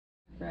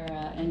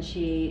and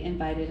she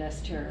invited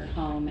us to her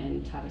home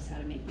and taught us how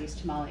to make these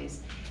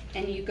tamales.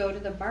 And you go to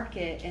the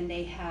market and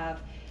they have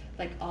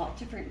like all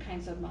different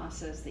kinds of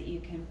masas that you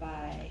can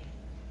buy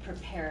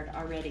prepared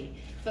already.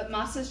 But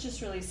masa is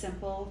just really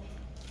simple.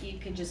 You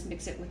can just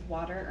mix it with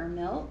water or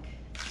milk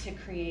to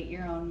create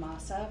your own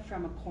masa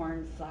from a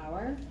corn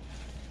flour,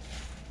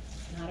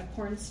 not a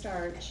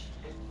cornstarch,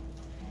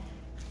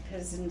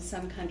 because in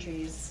some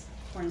countries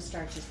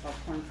cornstarch is called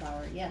corn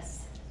flour.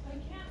 Yes? I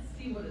can't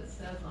see what it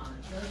says on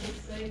it. Does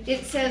it say?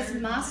 It says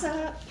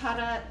masa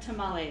para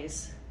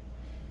tamales,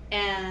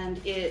 and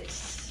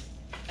it's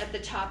at the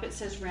top. It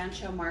says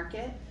Rancho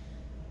Market.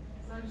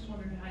 So I'm just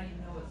wondering how you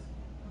know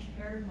it's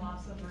prepared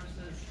masa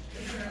versus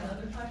is there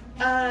another type of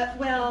masa?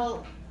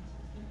 Well,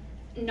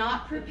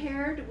 not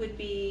prepared would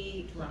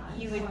be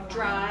you would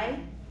dry,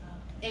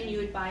 and you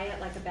would buy it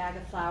like a bag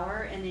of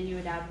flour, and then you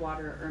would add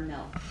water or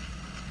milk.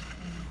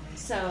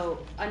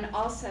 So, and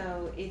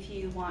also if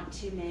you want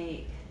to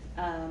make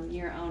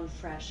your own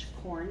fresh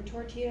corn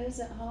tortillas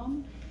at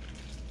home,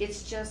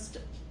 it's just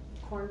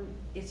corn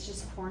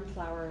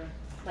flour,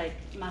 like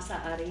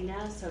masa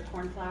harina, so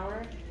corn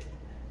flour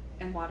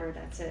and water,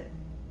 that's it.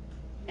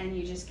 And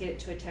you just get it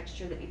to a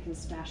texture that you can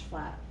smash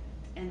flat,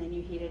 and then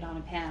you heat it on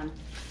a pan.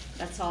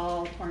 That's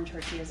all corn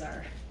tortillas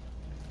are.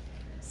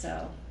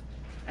 So,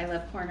 I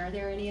love corn. Are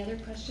there any other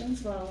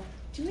questions? Well,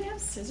 do we have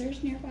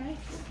scissors nearby?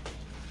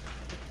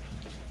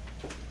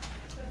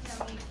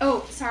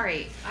 Oh,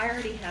 sorry. I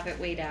already have it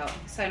weighed out,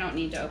 so I don't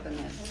need to open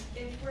this.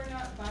 If we're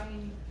not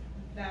buying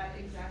that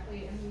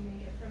exactly and we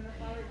make it from the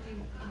flour,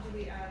 do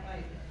we add,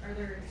 like, are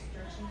there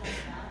instructions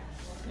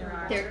on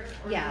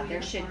that?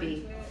 There should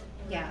be.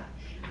 Yeah.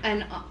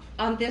 And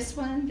on this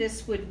one,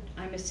 this would,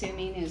 I'm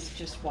assuming, is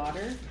just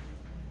water.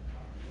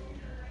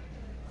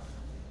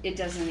 It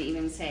doesn't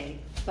even say,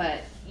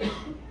 but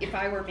if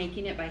I were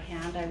making it by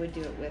hand, I would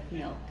do it with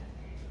milk.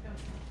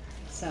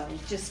 So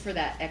just for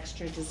that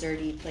extra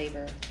desserty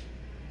flavor.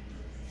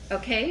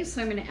 Okay,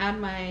 so I'm going to add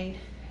my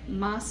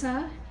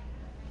masa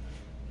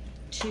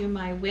to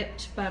my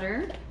whipped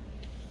butter.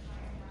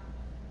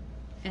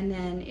 And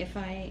then if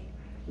I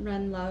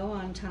run low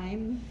on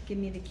time, give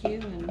me the cue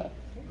and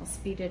I'll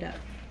speed it up.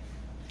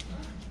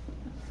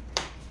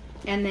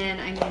 And then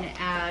I'm going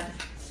to add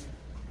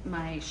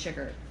my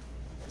sugar.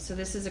 So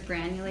this is a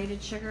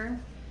granulated sugar.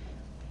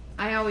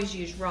 I always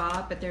use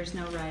raw, but there's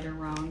no right or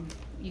wrong.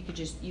 You would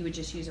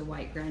just use a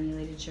white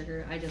granulated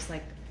sugar. I just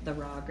like the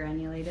raw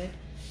granulated.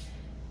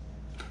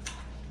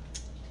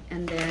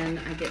 And then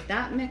I get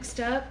that mixed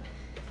up.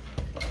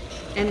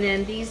 And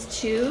then these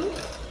two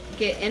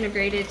get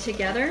integrated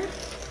together.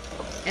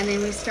 And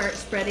then we start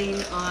spreading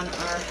on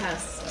our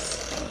husks.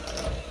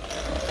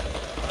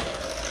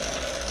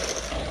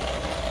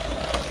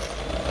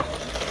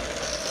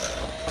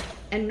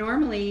 And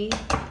normally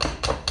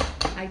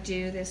I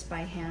do this by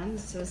hand,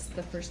 so this is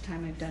the first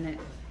time I've done it.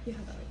 You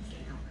have an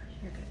hour.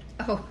 You're good.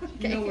 Oh,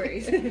 okay. No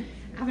worries. I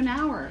have an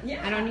hour.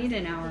 Yeah. I don't need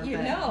an hour. You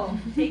but know,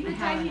 take the I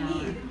have time you an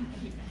hour. need.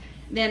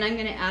 Then I'm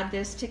going to add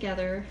this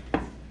together.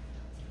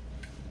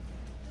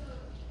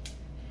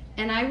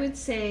 And I would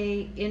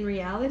say, in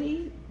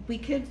reality, we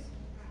could,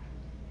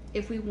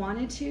 if we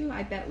wanted to,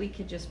 I bet we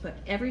could just put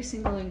every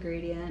single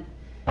ingredient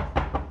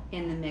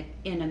in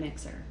a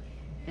mixer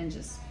and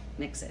just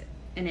mix it,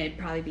 and it'd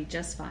probably be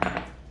just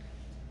fine.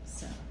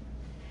 So,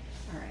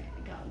 all right,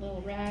 I got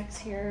little rags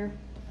here,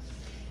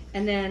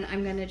 and then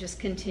I'm going to just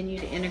continue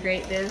to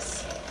integrate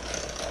this.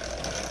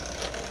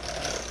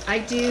 I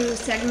do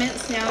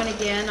segments now and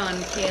again on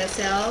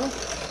KSL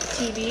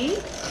TV,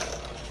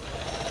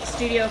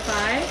 Studio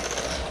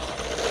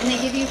 5, and they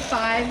give you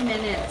 5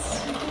 minutes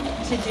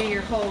to do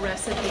your whole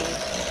recipe.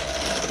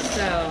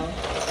 So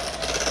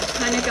I've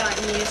kind of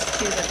gotten used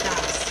to the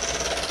fast.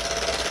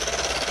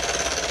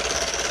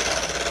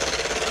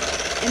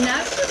 And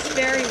that's just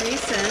very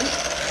recent.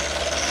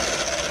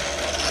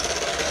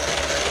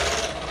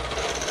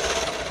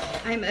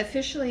 I'm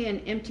officially an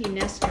empty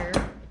nester.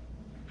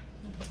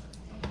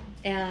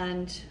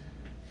 And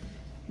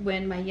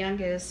when my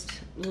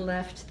youngest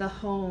left the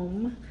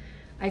home,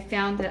 I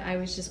found that I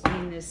was just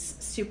being this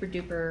super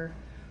duper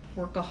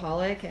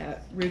workaholic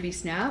at Ruby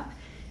Snap.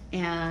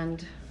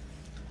 And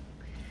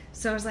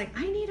so I was like,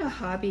 I need a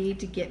hobby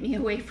to get me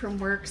away from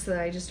work so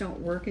that I just don't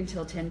work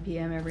until 10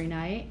 p.m. every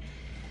night.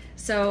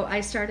 So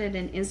I started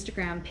an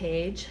Instagram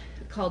page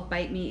called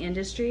Bite Me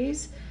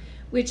Industries,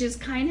 which is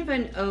kind of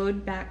an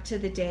ode back to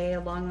the day a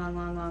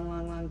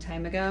long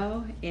time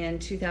ago. In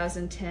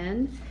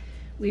 2010,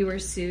 we were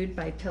sued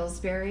by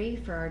Pillsbury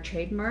for our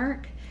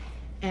trademark,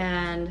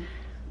 and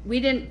we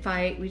didn't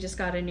fight, we just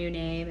got a new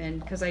name, and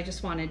because I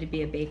just wanted to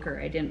be a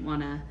baker, I didn't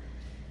want to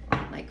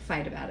like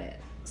fight about it.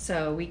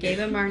 So we gave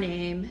him our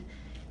name,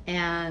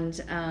 and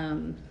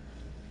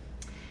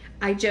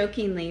I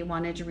jokingly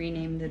wanted to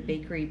rename the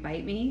bakery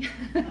Bite Me,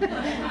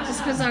 just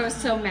because I was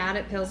so mad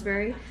at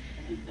Pillsbury.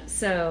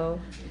 So,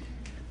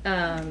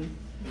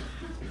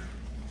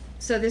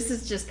 so this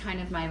is just kind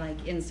of my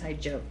like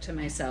inside joke to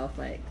myself,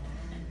 like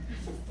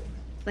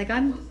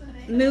I'm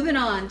moving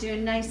on,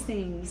 doing nice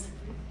things.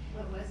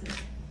 What was it?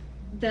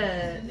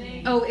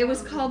 Oh, it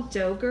was called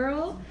Dough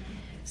Girl.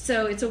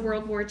 So it's a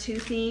World War II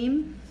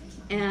theme,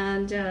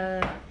 and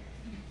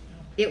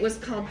it was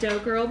called Dough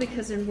Girl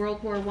because in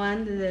World War I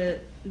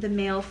the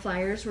male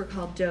flyers were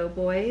called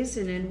Doughboys,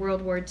 and in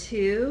World War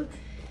II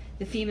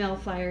the female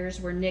flyers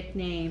were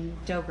nicknamed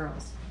Dough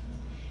Girls.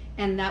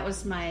 And that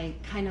was my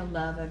kind of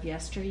love of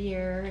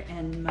yesteryear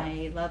and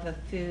my love of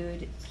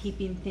food,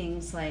 keeping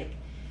things like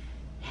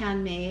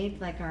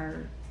handmade, like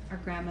our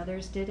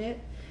grandmothers did it.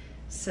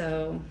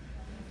 So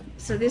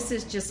this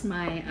is just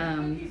my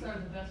Cookies are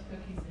the best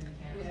cookies in town.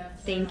 Yeah.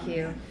 thank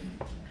you.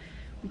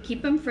 We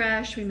keep them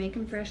fresh. We make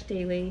them fresh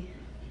daily.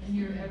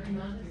 And every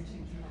month you're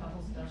doing a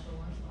couple special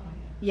ones.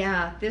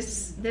 Yeah,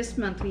 this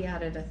month we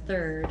added a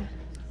third.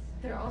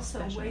 They're also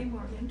Special. way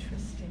more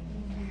interesting.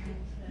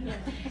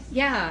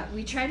 Yeah,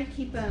 we try to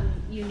keep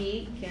them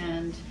unique.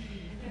 And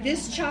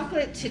this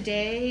chocolate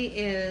today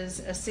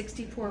is a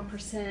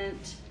 64%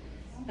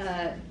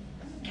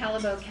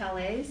 Calibo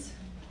Calais,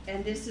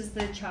 and this is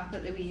the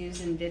chocolate that we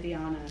use in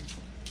Viviana,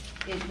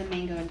 in the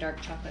mango and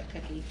dark chocolate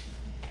cookie.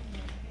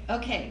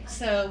 Okay,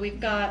 so we've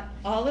got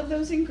all of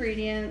those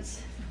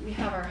ingredients. We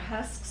have our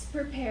husks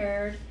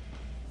prepared,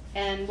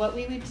 and what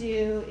we would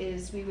do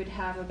is we would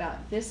have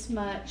about this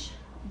much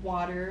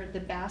water. The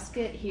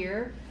basket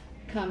here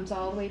comes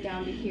all the way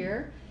down to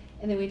here,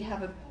 and then we'd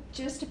have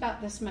just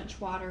about this much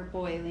water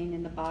boiling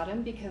in the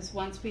bottom, because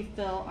once we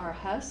fill our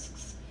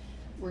husks,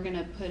 we're going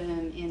to put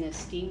them in a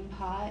steam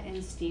pot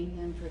and steam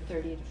them for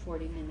 30 to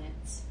 40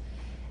 minutes.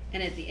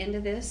 And at the end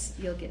of this,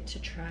 you'll get to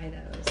try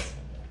those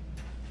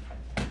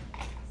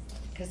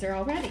because they're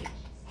all ready.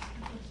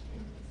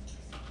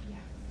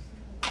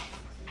 So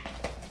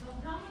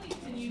how many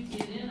can you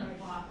get in a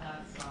pot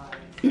that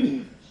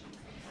size?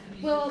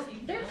 Well,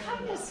 they're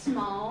kind of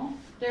small.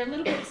 They're a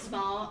little bit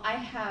small. I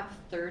have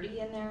 30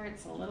 in there.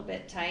 It's a little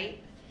bit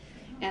tight.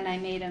 And I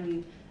made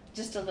them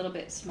just a little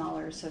bit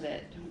smaller so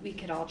that we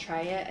could all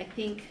try it. I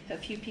think a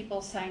few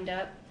people signed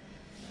up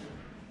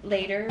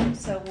later,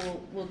 so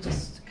we'll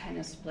just kind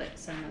of split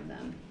some of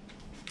them.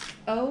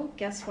 Oh,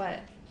 guess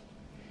what?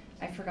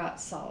 I forgot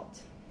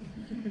salt.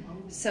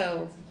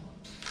 So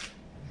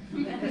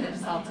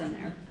there's salt in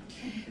there.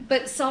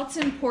 But salt's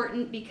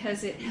important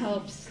because it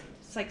helps.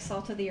 It's like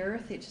salt of the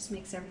earth. It just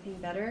makes everything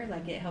better.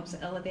 Like it helps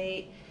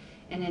elevate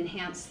and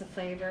enhance the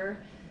flavor,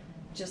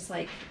 just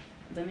like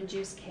lemon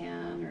juice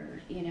can,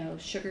 or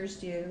sugars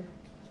do.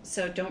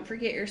 So don't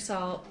forget your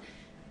salt.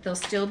 They'll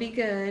still be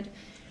good.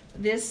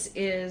 This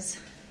is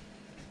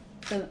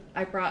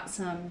I brought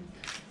some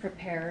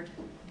prepared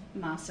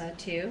masa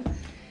too.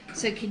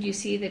 So can you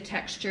see the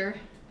texture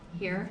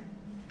here?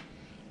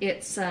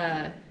 It's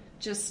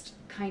just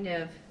kind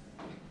of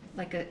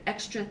like an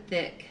extra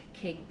thick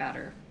cake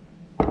batter.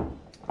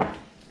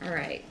 All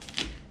right.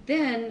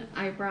 Then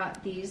I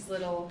brought these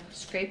little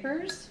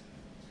scrapers.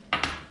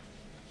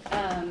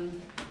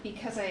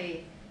 Because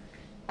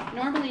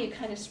normally you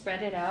kind of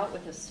spread it out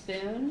with a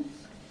spoon,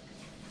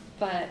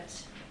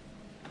 but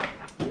I'm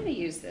going to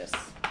use this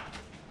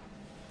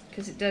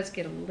because it does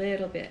get a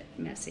little bit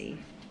messy.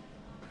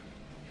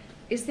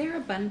 Is there a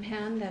bun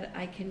pan that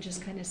I can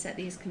just kind of set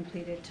these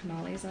completed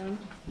tamales on?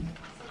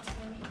 So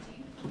Tami, do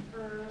you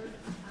prefer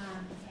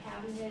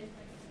having it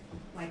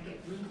like at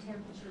room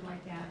temperature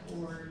like that,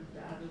 or the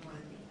other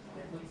one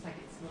that looks like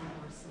it's a little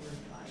more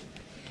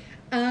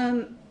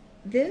solidified?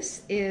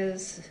 This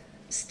is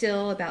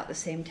still about the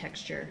same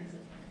texture.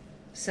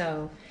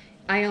 So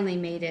I only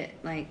made it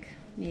like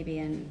maybe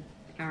an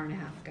hour and a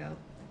half ago.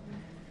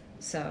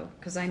 So,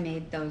 because I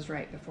made those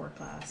right before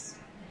class.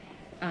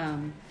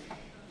 I'm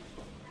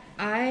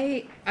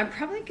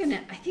probably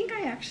gonna, I think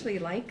I actually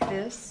like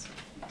this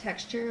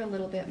texture a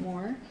little bit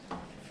more.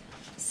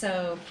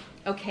 So,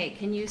 okay,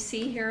 can you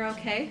see here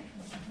okay?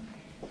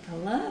 I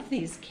love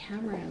these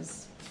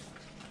cameras.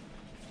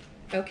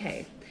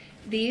 Okay,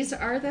 these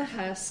are the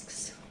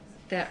husks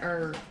that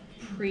are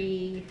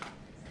pre-soaked.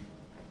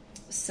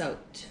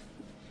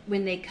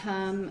 When they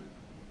come,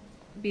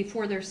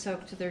 before they're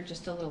soaked, they're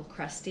just a little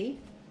crusty.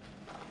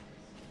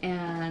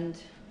 And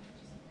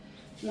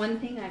one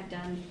thing I've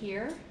done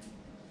here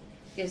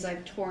is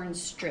I've torn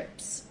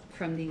strips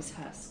from these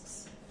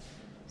husks.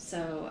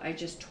 So I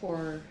just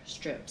tore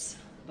strips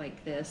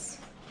like this.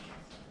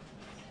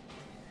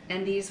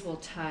 And these will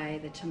tie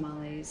the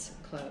tamales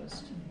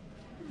closed.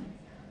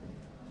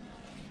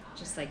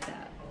 Just like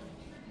that.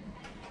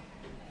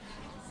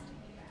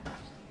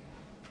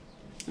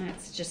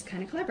 That's just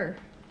kind of clever.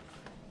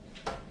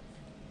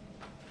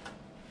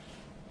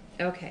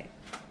 Okay.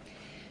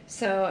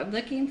 So I'm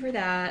looking for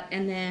that,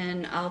 and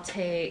then I'll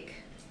take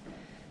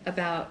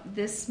about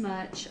this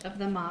much of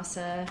the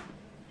masa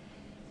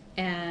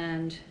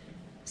and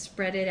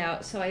spread it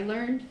out. So I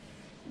learned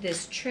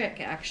this trick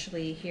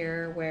actually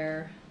here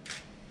where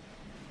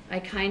I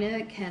kind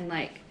of can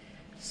like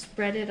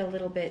spread it a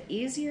little bit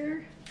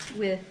easier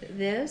with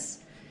this,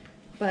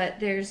 but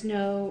there's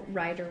no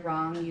right or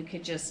wrong. You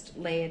could just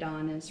lay it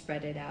on and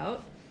spread it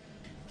out.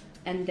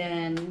 And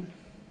then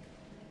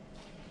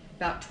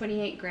about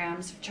 28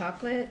 grams of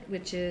chocolate,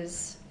 which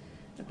is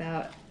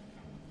about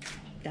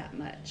that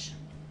much.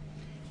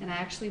 And I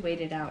actually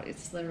weighed it out.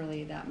 It's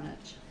literally that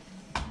much.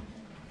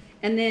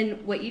 And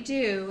then what you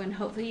do, and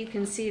hopefully you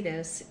can see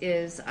this,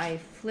 is I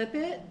flip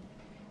it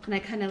and I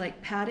kind of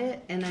like pat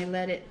it and I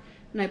let it,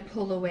 and I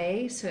pull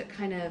away so it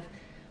kind of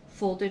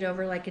folded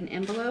over like an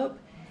envelope.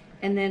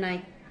 And then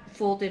I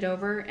fold it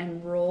over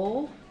and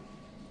roll,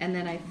 and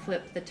then I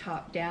flip the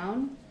top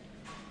down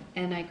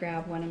and I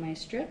grab one of my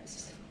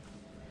strips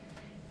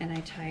and I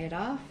tie it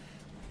off,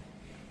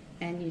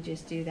 and you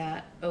just do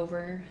that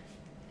over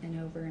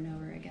and over and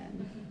over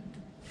again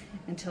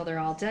until they're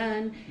all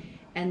done.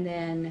 And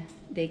then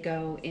they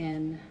go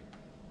in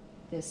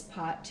this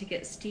pot to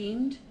get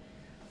steamed,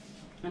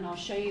 and I'll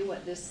show you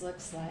what this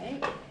looks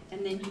like.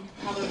 And then you can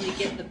probably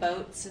get the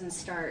boats and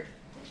start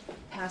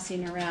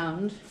passing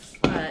around,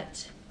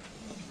 but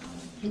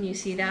can you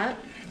see that?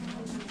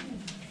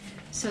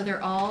 So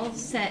they're all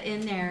set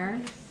in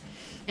there,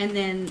 and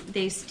then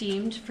they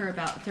steamed for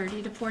about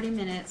 30 to 40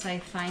 minutes. I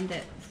find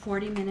that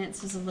 40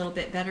 minutes is a little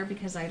bit better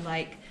because I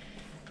like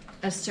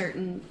a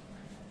certain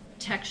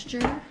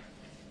texture.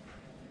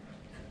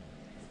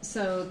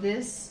 So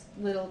this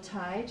little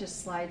tie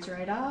just slides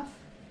right off,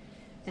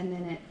 and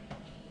then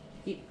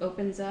it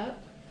opens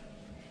up,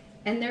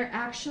 and they're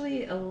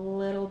actually a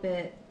little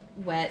bit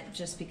wet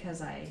just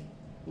because I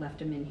left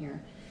them in here,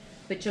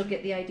 but you'll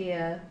get the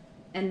idea.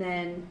 And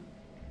then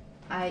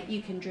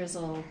you can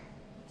drizzle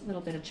a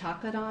little bit of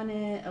chocolate on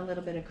it, a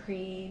little bit of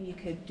cream. You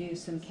could do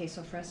some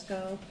queso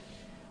fresco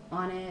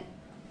on it,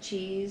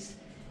 cheese,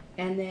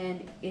 and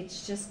then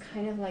it's just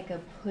kind of like a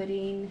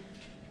pudding,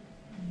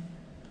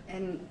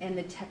 and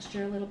the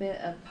texture a little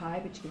bit of pie,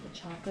 but you get the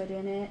chocolate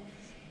in it.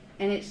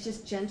 And it's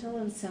just gentle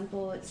and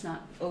simple. It's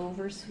not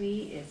over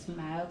sweet, it's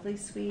mildly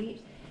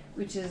sweet,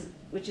 which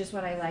is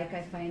what I like.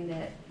 I find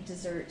that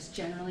desserts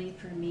generally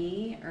for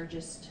me are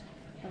just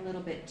a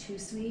little bit too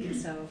sweet,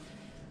 so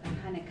I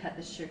kind of cut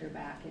the sugar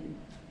back and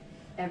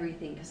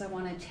everything because I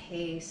want to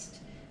taste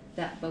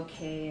that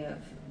bouquet of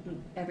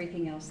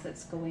everything else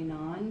that's going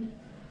on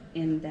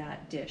in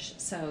that dish.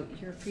 So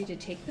you're free to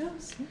take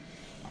those,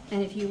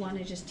 and if you want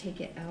to just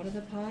take it out of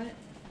the pot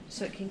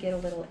so it can get a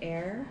little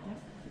air,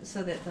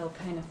 so that they'll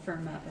kind of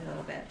firm up a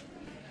little bit.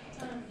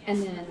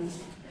 And then,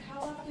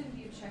 how often do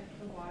you check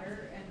the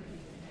water, and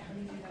how do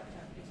you do that with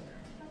that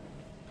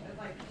freezer?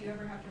 Like, do you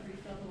ever have to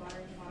refill the water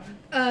at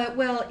the bottom?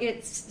 well,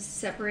 it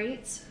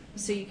separates,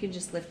 so you can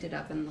just lift it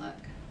up and look.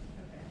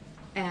 Okay.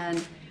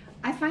 And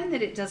I find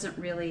that it doesn't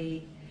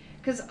really,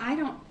 because I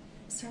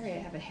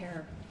have a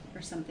hair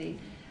or something.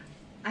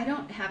 I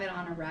don't have it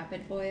on a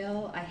rapid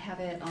boil. I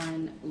have it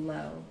on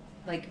low,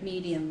 like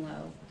medium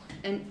low.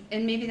 And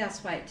maybe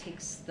that's why it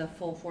takes the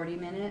full 40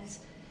 minutes.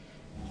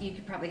 You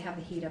could probably have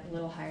the heat up a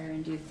little higher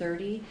and do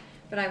 30,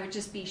 but I would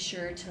just be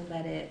sure to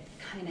let it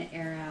kind of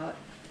air out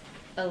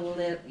a little,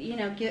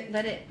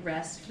 let it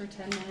rest for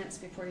 10 minutes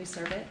before you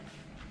serve it.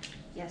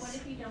 Yes? What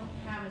if you don't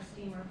have a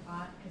steamer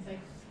pot? Because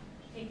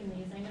I've taken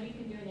these. I know you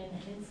can do it in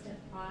an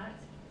instant pot.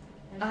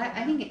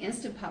 I think an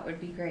Instant Pot would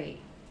be great.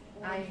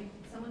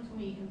 Someone told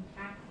me you can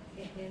pack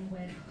it in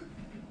with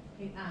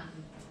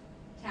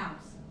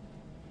towels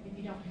if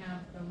you don't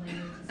have the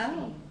layer to steam.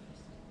 Oh,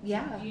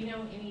 yeah. Do you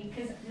know any?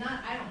 Because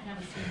I don't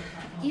have a steamer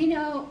pot at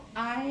home.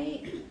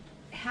 I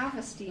have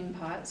a steam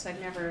pot, so I've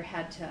never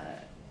had to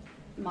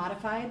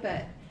modify,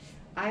 but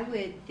I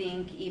would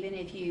think even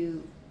if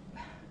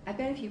I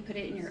bet if you put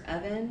it in your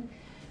oven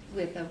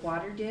with a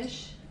water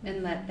dish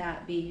and let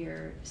that be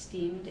your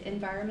steamed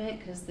environment,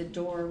 because the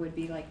door would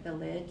be like the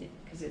lid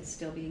because it's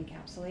still being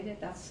encapsulated.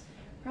 That's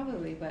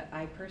probably what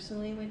I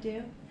personally would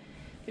do.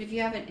 But if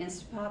you have an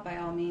Instant Pot, by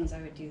all means,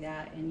 I would do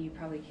that, and you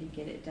probably could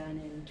get it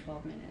done in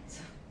 12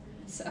 minutes.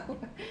 So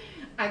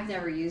I've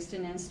never used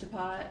an Instant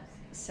Pot,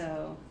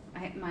 so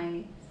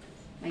my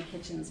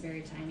kitchen's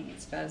very tiny.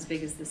 It's about as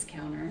big as this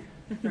counter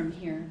from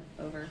here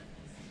over.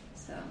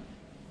 So,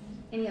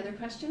 any other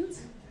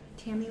questions?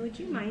 Tammy, would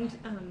you mind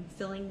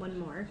filling one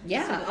more?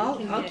 Yeah, so that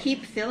we can I'll get-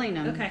 keep filling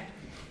them. Okay.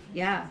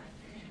 Yeah.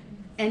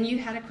 And you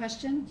had a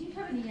question? Do you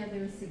have any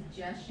other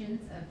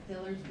suggestions of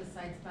fillers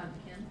besides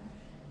pumpkin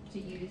to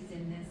use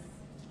in this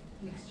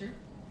mixture?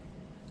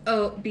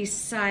 Oh,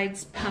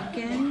 besides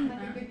pumpkin,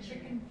 Like a good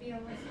chicken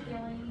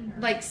filling?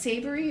 Or like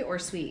savory or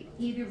sweet?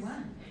 either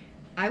one.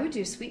 I would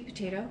do sweet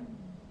potato.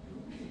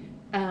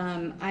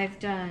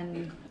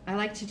 I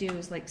like to do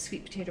is like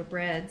sweet potato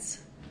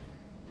breads.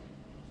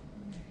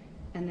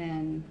 And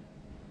then,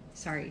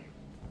 sorry,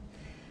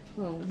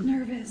 a little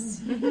nervous.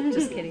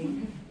 Just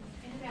kidding.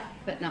 And about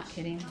But not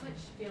kidding. How much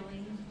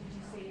filling did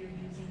you say you're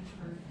using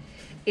for?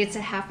 It's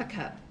a half a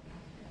cup.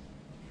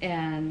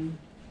 And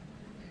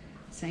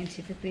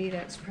scientifically,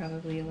 that's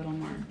probably a little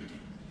more.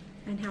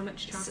 And how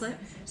much chocolate?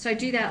 So I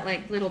do that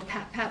like little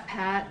pat, pat,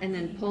 pat, and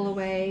then pull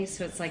away,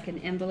 so it's like an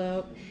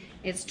envelope.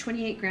 It's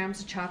 28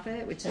 grams of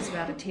chocolate, which is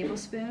about a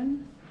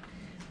tablespoon.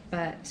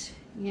 But,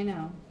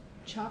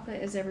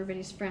 chocolate is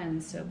everybody's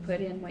friend, so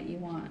put in what you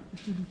want.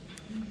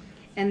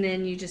 And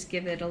then you just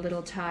give it a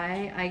little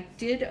tie. I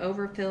did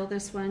overfill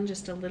this one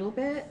just a little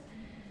bit.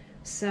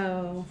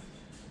 So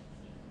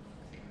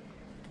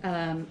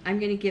I'm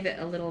going to give it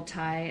a little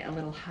tie a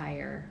little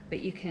higher, but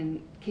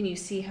can you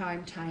see how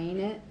I'm tying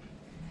it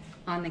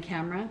on the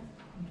camera?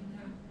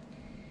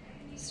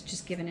 So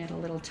just giving it a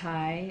little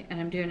tie, and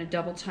I'm doing a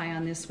double tie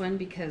on this one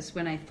because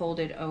when I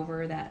folded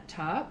over that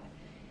top,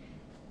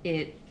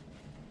 I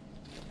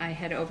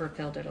had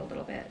overfilled it a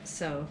little bit.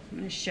 So I'm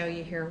going to show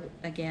you here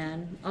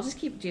again. I'll just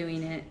keep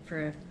doing it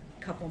for a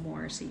couple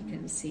more so you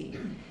can see.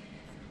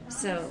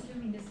 So I'm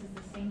assuming this is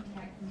the same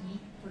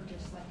technique for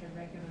just like a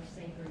regular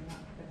savory,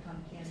 not the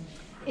pumpkin.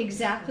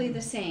 exactly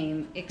the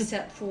same,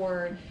 except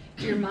for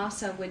your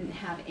masa wouldn't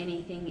have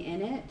anything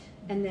in it.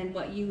 And then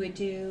what you would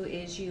do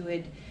is you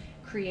would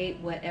create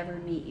whatever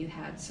meat you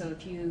had. So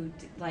if you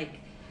like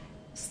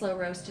slow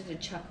roasted a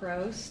chuck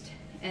roast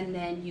and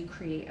then you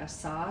create a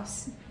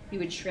sauce, you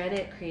would shred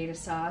it, create a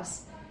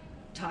sauce,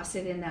 toss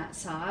it in that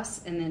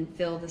sauce, and then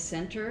fill the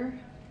center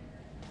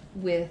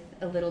with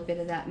a little bit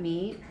of that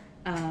meat.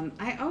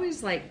 I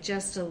always like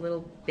just a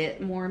little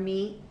bit more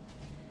meat.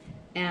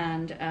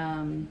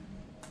 And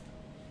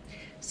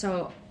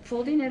so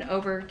folding it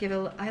over,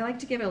 I like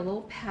to give it a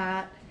little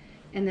pat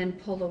and then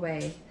pull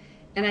away.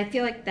 And I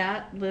feel like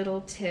that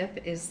little tip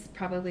is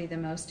probably the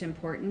most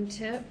important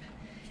tip.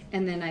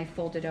 And then I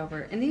fold it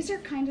over. And these are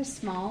kind of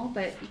small,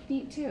 but you can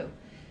eat too.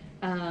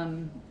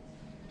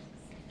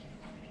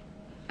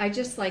 I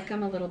just like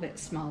them a little bit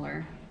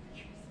smaller.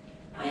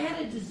 I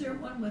had a dessert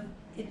one with,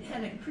 it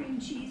had a cream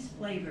cheese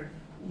flavor.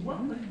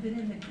 What would have been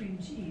in the cream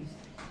cheese?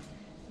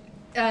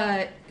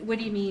 What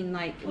do you mean,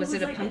 like, was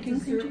it a like pumpkin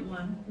cream dessert cheese?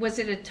 one? Was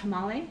it a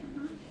tamale?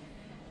 Mhm.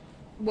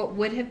 What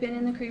would have been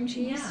in the cream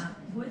cheese? Yeah,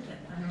 with it,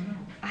 I don't know.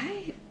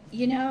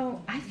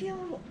 I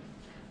feel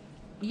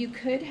you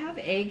could have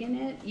egg in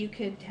it. You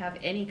could have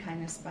any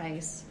kind of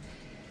spice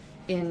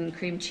in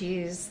cream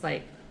cheese.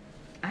 Like,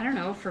 I don't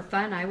know, for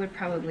fun, I would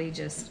probably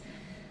just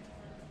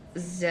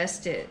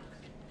zest it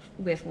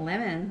with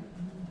lemon,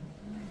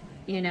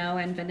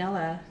 and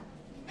vanilla.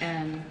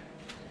 And,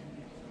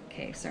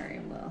 okay, sorry,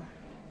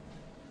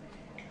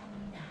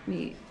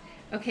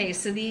 okay,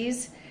 so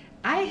these,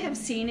 I have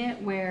seen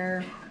it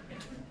where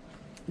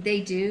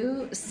they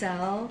do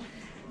sell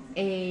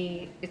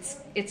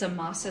it's a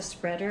masa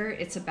spreader.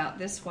 It's about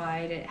this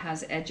wide. It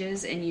has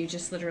edges, and you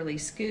just literally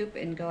scoop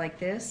and go like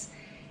this,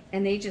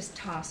 and they just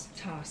toss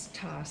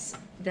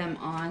them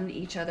on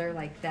each other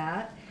like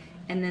that,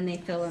 and then they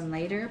fill them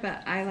later.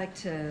 But I like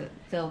to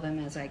fill them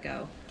as I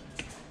go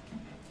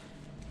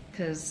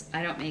because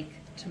I don't make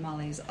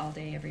tamales all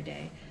day every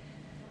day.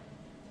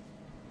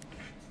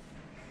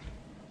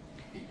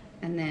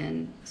 And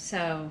then,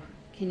 so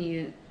can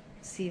you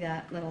see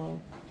that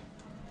little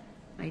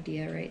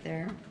idea right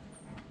there?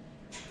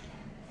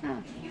 Oh.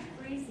 If you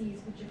freeze these,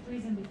 would you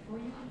freeze them before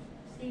you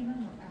steam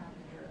them or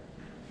after?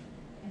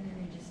 And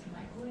then you just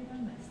microwave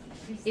them?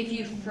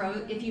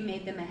 If you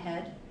made them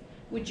ahead,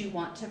 would you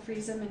want to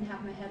freeze them and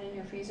have them ahead in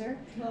your freezer?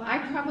 Well, I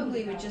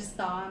probably would just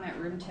thaw them at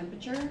room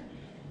temperature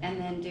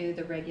and then do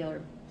the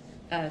regular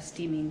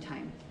steaming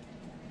time.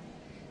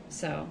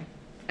 So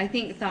I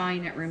think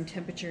thawing at room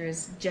temperature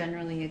is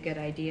generally a good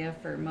idea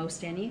for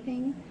most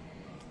anything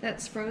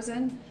that's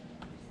frozen.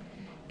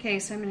 Okay,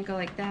 so I'm going to go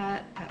like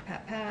that, pat,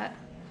 pat, pat,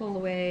 pull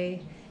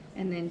away,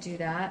 and then do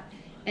that.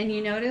 And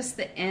you notice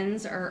the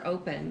ends are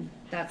open.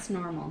 That's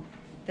normal,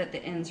 that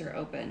the ends are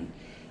open.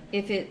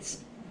 If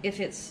it's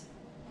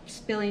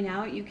spilling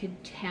out, you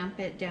could tamp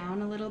it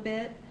down a little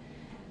bit.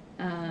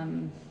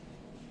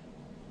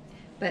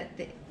 But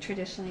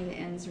traditionally the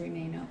ends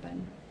remain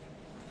open.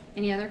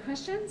 Any other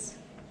questions?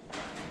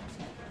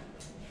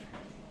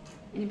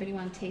 Anybody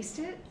want to taste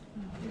it?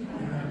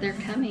 They're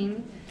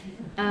coming.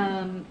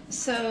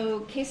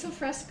 So queso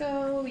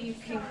fresco, you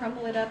can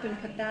crumble it up and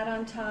put that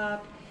on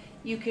top.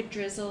 You could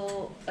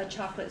drizzle a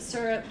chocolate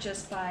syrup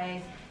just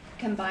by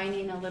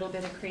combining a little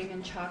bit of cream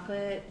and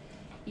chocolate.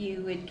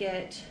 You would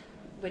get,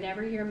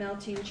 whenever you're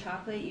melting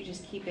chocolate, you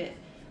just keep it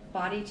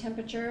body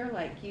temperature.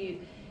 Like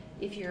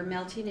if you're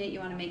melting it, you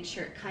want to make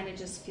sure it kind of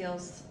just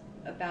feels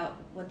about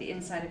what the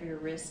inside of your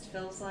wrist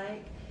feels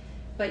like.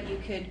 But you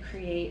could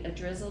create a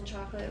drizzled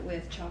chocolate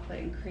with chocolate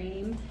and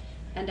cream.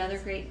 Another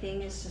great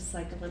thing is just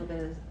like a little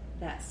bit of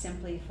that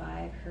Simply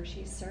 5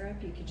 Hershey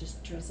syrup. You could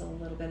just drizzle a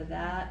little bit of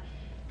that.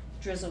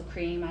 Drizzle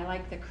cream. I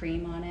like the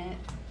cream on it.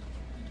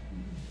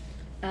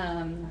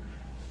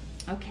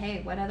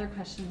 Okay, what other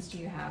questions do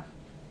you have?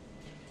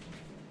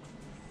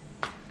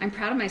 I'm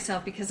proud of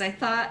myself because I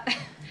thought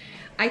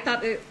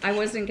that I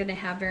wasn't going to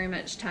have very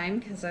much time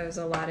because I was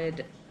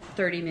allotted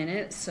 30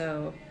 minutes.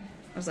 So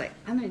I was like,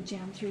 I'm going to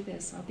jam through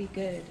this. I'll be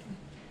good.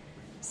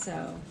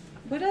 So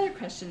what other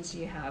questions do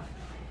you have?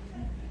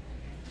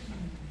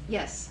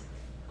 Yes.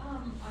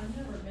 I've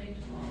never made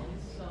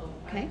tamales, so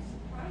Okay. I'm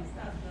surprised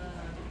that the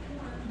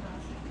corn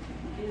husk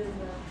is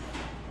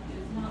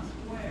not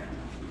square.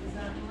 Is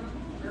that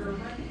true? Or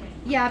rectangle?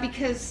 Yeah,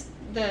 because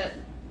the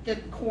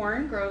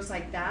corn grows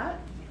like that,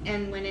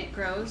 and when it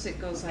grows, it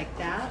goes like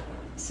that.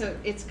 So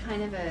it's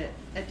kind of a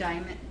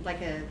diamond,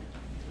 like a.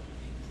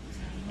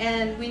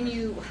 And when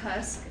you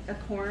husk a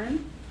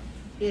corn,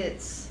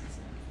 it's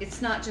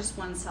not just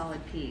one solid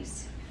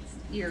piece.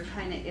 you're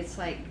kind of, it's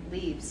like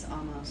leaves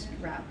almost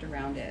wrapped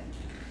around it.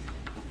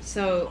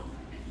 So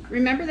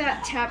remember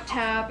that tap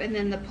tap and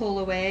then the pull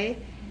away.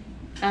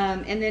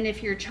 And then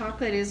if your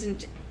chocolate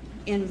isn't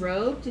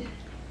enrobed,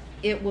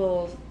 it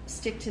will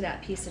stick to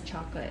that piece of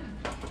chocolate.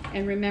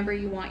 And remember,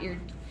 you want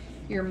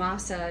your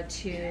masa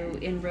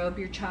to enrobe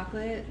your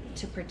chocolate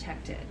to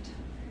protect it.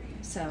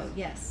 So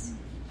yes.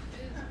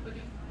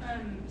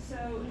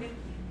 So if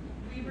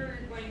we were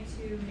going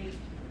to make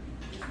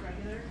just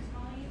regular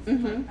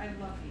tamales, Mhm. I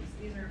love these.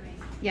 These are amazing.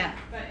 Yeah.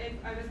 But if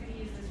I was going to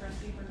use this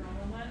recipe for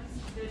normal ones,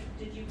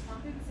 did you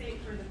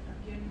compensate for the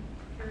pumpkin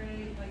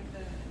puree, like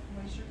the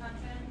moisture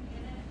content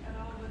in it at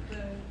all with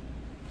the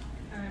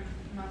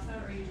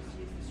masa, or you just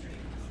use the straight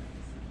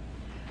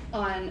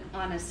masa?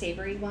 On a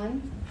savory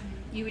one,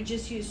 you would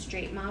just use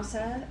straight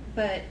masa,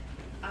 but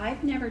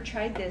I've never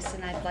tried this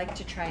and I'd like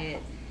to try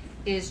it,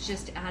 is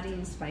just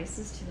adding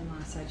spices to the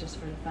masa just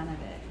for the fun of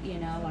it, you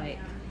know,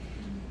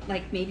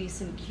 like maybe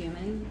some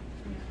cumin,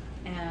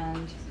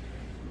 and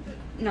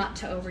not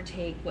to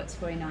overtake what's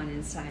going on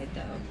inside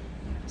though.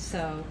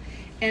 So,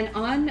 and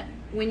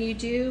when you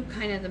do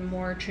kind of the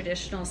more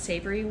traditional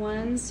savory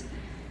ones,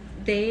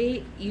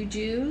 you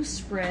do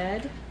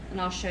spread,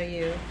 and I'll show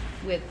you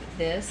with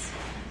this.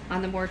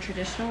 On the more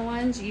traditional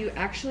ones, you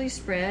actually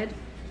spread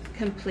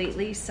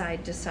completely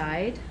side to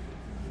side.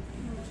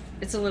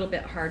 It's a little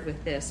bit hard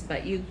with this,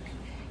 but you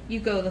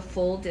go the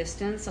full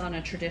distance on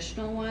a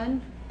traditional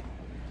one,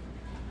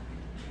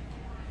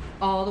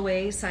 all the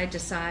way side to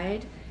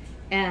side.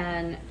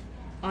 And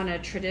on a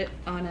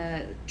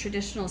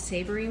traditional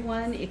savory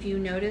one, if you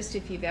noticed,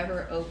 if you've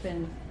ever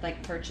opened,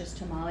 like purchased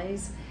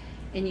tamales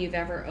and you've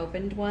ever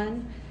opened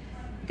one,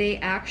 they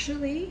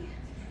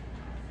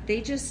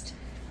just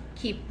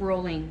keep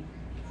rolling.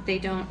 They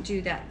don't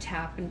do that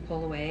tap and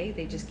pull away.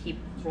 They just keep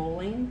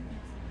rolling.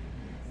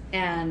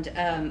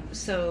 And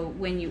so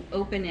when you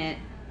open it,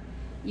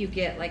 you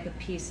get like a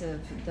piece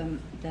of the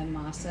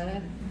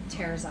masa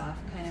tears off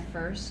kind of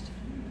first.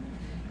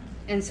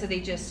 And so they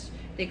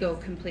go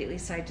completely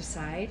side to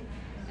side.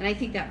 And I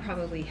think that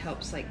probably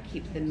helps like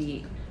keep the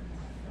meat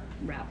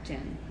wrapped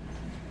in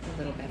a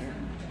little better.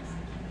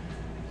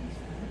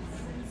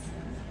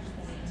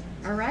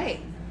 All right.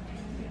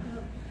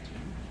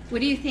 What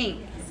do you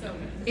think?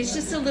 It's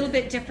just a little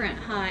bit different,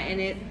 huh?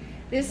 And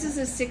this is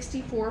a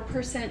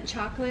 64%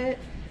 chocolate,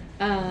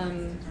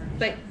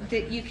 but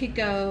you could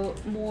go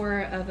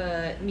more of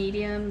a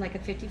medium, like a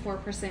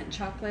 54%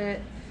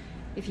 chocolate,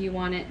 if you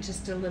want it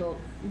just a little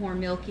more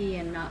milky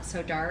and not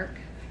so dark.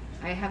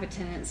 I have a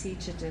tendency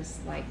to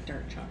just like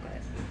dark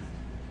chocolate.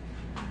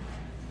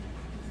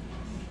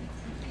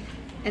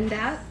 And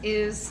that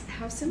is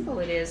how simple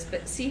it is.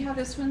 But see how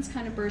this one's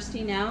kind of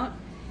bursting out?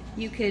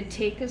 You could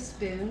take a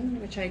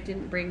spoon, which I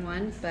didn't bring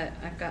one, but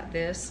I've got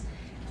this,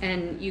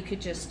 and you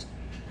could just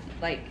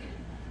like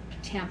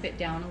tamp it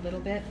down a little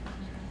bit.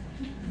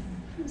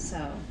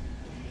 So,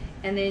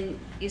 and then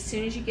as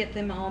soon as you get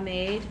them all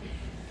made,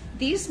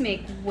 these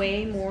make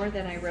way more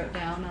than I wrote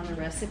down on the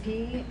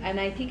recipe, and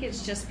I think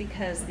it's just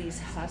because these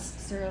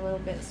husks are a little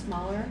bit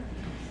smaller.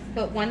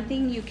 But one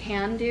thing you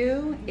can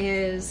do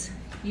is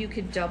you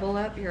could double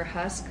up your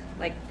husk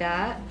like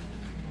that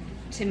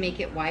to make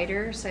it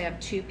wider. So I have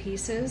 2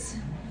 pieces,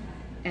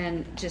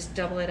 and just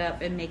double it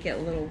up and make it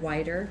a little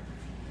wider.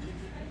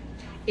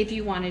 If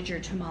you wanted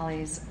your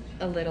tamales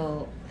a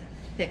little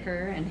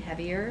thicker and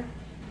heavier,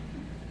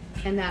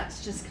 and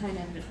that's just kind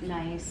of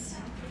nice.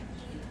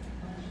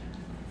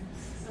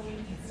 So when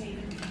you made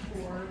it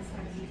before,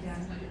 have you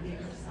done a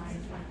bigger size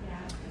like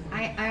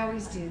that? I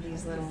always do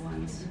these little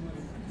ones.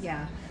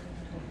 Yeah.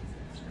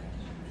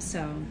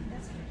 So,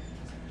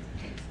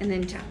 and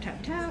then tap,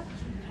 tap, tap.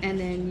 And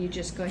then you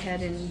just go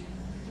ahead and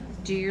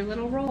do your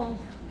little roll.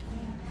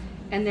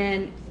 And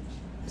then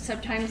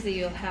sometimes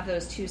you'll have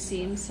those 2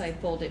 seams, so I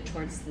fold it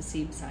towards the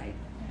seam side.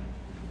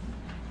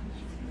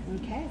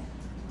 Okay.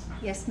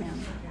 Yes, ma'am.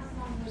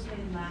 How long would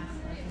they last?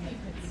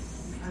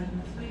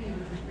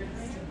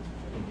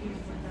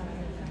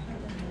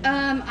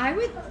 I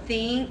would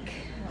think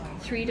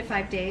 3 to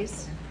 5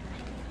 days.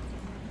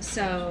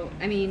 So,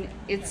 I mean,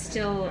 it's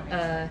still,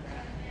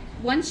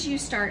 once you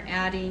start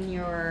adding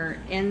your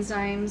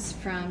enzymes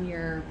from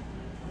your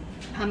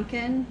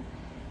pumpkin,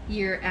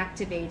 you're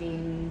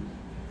activating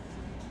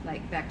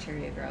like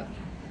bacteria growth.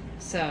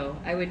 So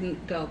I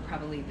wouldn't go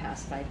probably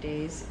past 5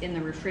 days in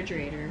the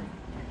refrigerator.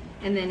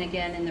 And then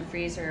again in the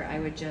freezer, I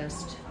would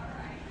just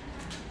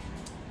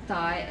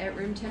thaw it at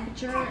room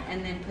temperature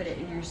and then put it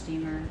in your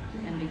steamer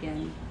and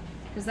begin.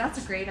 Because that's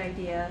a great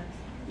idea.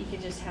 You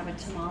could just have a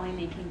tamale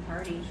making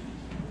party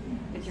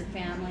with your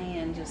family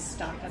and just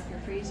stock up your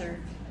freezer.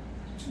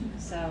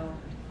 So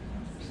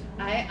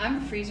I'm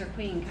a freezer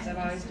queen because I've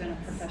always been a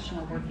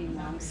professional working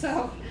mom,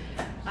 so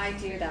I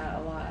do that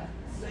a lot.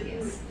 So you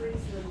would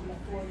freeze them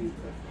before you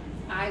cook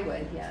them? I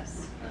would,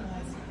 yes.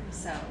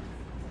 So,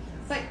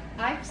 but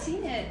I've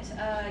seen it,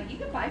 you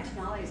can buy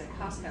tamales at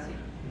Costco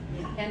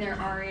and they're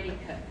already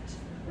cooked.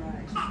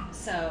 Right.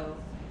 So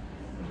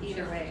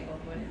either way.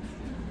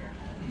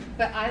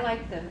 But I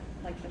like the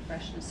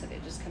freshness of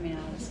it just coming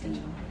out of the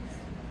steam.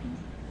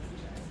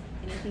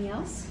 Anything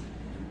else?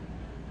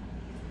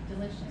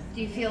 Delicious.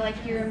 Do you feel like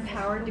you're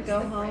empowered to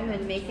go home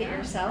and make it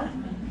yourself?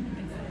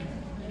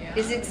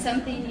 Is it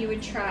something you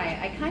would try?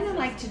 I kind of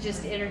like to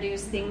just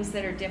introduce things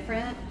that are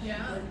different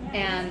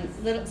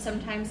and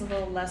sometimes a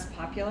little less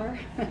popular,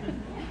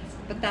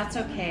 but that's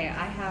okay.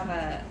 I have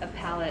a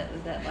palate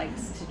that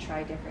likes to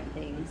try different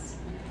things.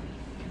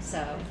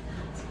 So,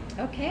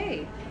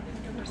 okay.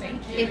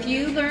 If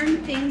you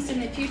learn things in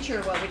the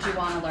future, what would you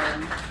want to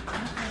learn?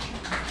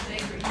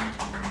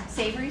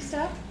 Savory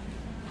stuff?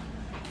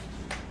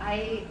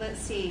 Let's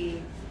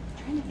see.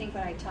 I'm trying to think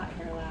what I taught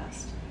here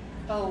last.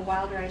 Oh,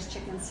 wild rice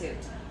chicken soup.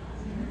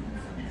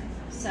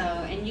 So,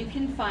 and you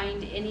can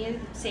find any of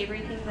the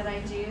savory thing that I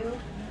do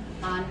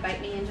on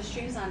Bite Me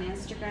Industries on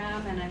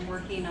Instagram, and I'm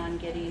working on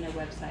getting a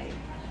website.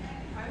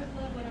 I would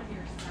love one of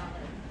your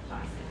salad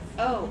classes.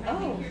 I Oh.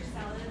 think your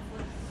salads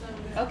look so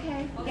good.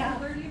 Okay, yeah.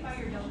 Where do you buy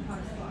your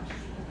delicata squash?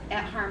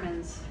 At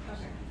Harmon's.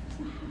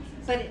 Okay.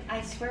 But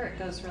I swear it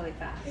goes really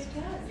fast. It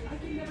does. I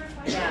can never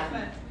find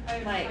Yeah. it, but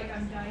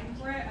I'm dying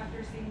for it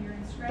after seeing your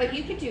Instagram. But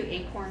you could do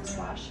acorn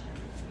squash.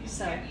 You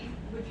So, can't eat-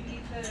 would you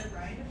eat the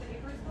rind of the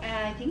acorn squash?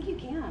 I think you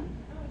can.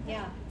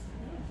 Yeah.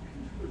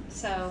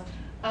 So,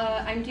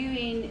 I'm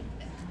doing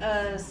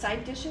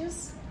side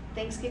dishes,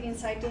 Thanksgiving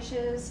side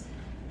dishes.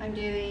 I'm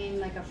doing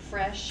like a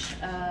fresh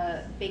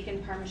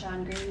bacon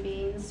Parmesan green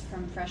beans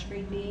from Fresh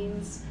Green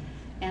Beans.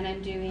 And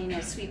I'm doing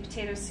a sweet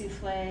potato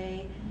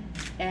souffle.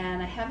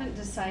 And I haven't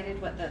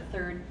decided what the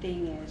third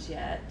thing is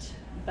yet,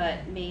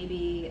 but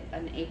maybe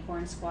an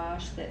acorn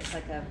squash that's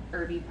like a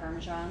herby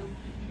Parmesan.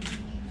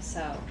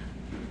 So,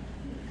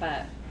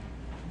 but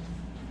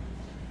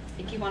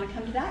if you want to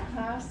come to that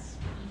class,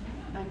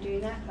 I'm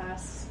doing that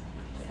class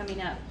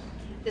coming up.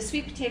 The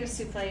sweet potato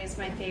souffle is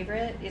my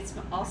favorite. It's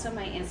also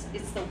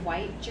it's the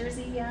white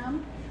Jersey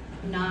yam,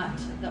 not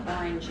the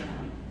orange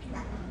yam.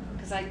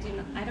 Because I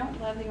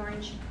don't love the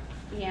orange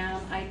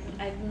yam.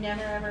 I've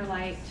never ever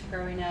liked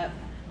growing up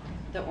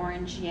the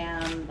orange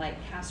yam like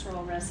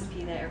casserole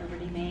recipe that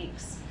everybody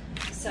makes.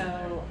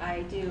 So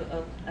I do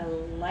a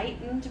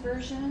lightened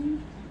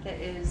version that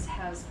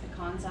has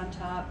pecans on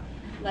top,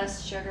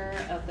 less sugar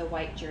of the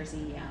white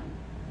Jersey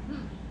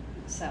yam.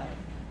 So,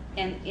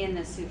 and in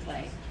the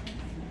souffle.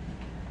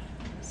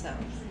 So,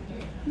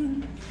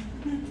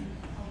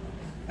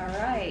 all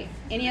right.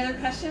 Any other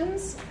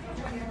questions?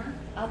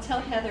 I'll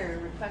tell Heather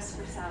requests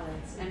for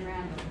salads and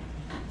Randall.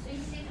 So you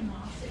say the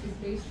masa is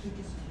basically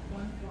just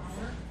one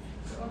flour.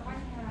 So if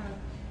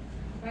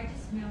I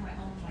just mill my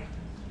own like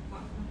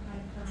popcorn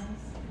kind of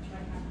kernels, do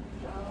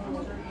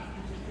I have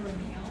to just do a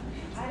meal?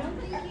 I don't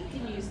think you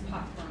can use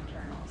popcorn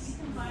kernels.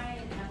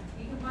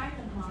 You can buy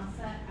the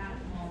masa at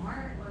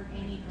Walmart or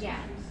any Yeah.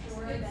 grocery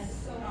store. It's That's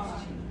so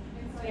cheap.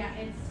 It's like, yeah,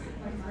 it's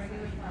like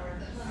regular flour.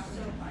 It's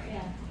so fine.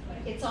 yeah.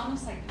 It's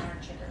almost like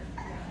powdered sugar.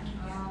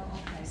 Oh,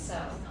 okay. So,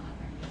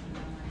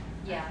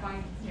 yeah.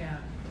 Yeah.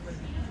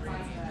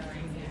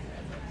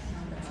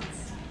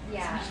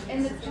 Yeah,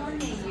 and the corn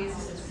they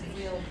use is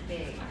real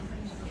big.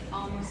 It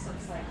almost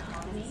looks like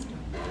hominy.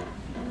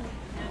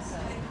 So,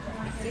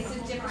 it's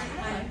a different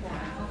kind of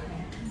corn.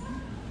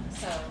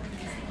 So,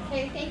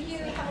 okay, thank you.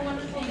 Have a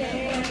wonderful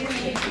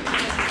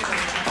day.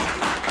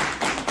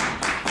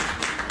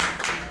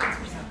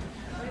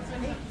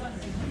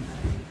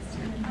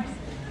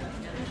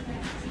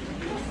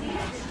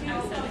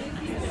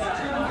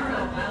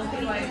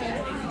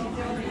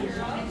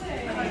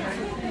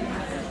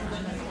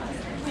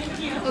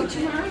 Oh,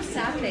 tomorrow's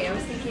Saturday. I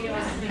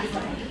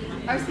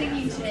was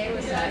thinking today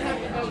was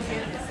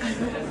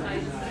Saturday.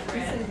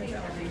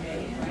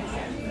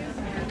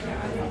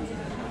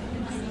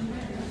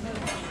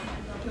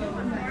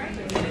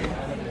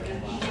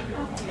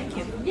 Thank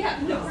you. Yeah,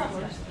 no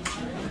problem.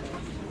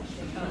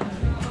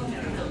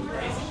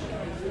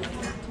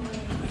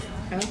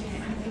 Okay.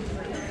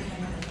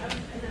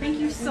 Thank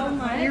you so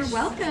much. You're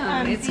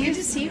welcome. It's good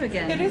to see you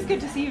again. It is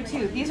good to see you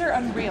too. These are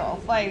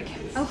unreal. Like,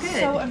 Oh, good.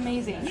 so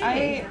amazing.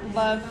 Yay. I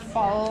love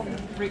fall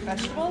root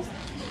vegetables.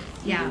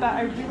 Yeah. But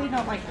I really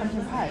don't like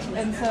pumpkin pie.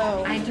 And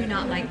so I do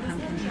not like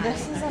pumpkin pie.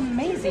 this is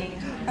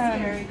amazing.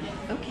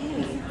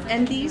 Okay.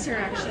 And these are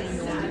actually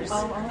yours.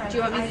 Do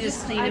you want me to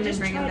just clean them and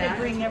bring them I just try back?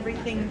 to bring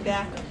everything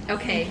back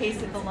Okay. in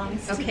case it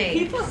belongs to Okay.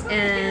 people.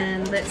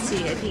 And let's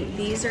see. I think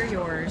these are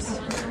yours.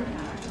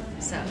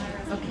 So,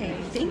 okay.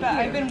 Thank But you.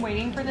 I've been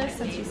waiting for this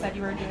since you said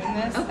you were doing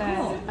this. Oh,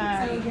 cool.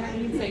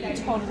 And they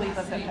totally lived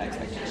up to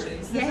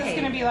expectations. This Yay. is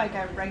going to be like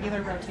a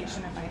regular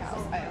rotation at my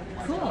house.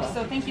 Cool.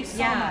 So thank you so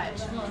Yeah.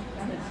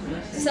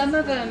 much. Some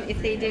of them,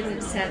 if they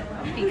didn't set,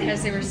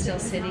 because they were still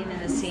sitting in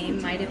the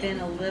seam, might have been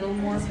a little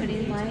more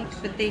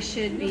pudding-like, but they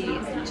should be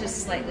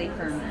just slightly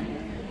firmer.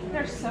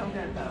 They're so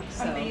good though.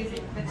 So-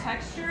 Amazing. The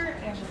texture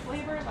and the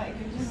flavor, like,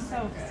 it's just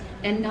so good.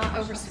 And not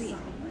over sweet.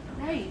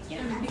 Right.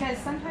 Yeah. Because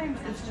sometimes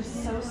it's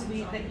just so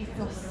sweet that you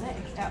feel sick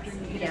after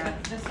you eat Yeah. it.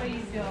 But this way you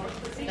feel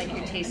Like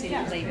you're tasting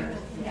the flavor.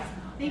 Yeah.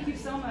 Thank you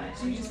so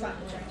much. You just got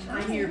the directions.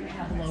 I'm your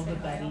pavlova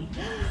buddy.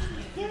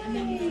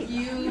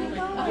 Yay!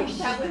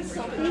 That was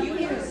so,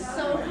 you were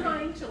so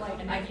kind to like,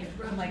 I'm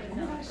like, oh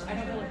my gosh, I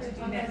don't know what to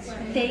do next.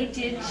 They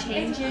did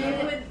change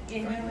it. And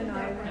you and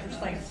I were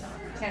just like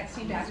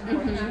texting back and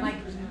forth, and I'm like,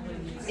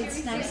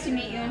 It's nice to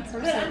meet you in but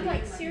I'm person.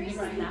 like,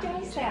 seriously, who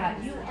does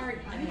that? You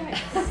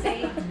like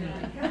saved me.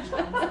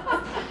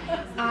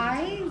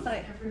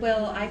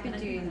 I've been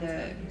doing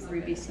the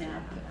Ruby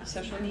Snap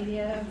social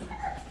media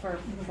for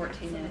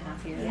 14 and a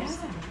half years.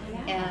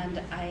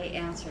 And I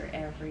answer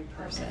every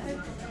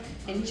person.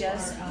 And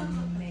just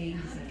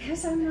Amazing.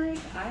 because I'm like,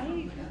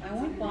 I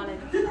want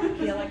to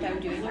feel like I'm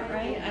doing it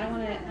right.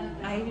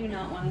 I do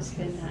not want to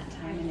spend that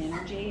time and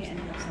energy and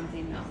have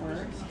something not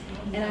work.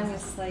 And I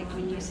was like,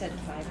 when you said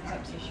 5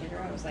 cups of sugar,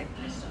 I was like,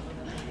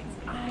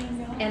 I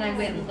know. and I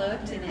went and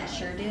looked, and it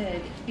sure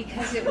did,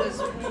 because it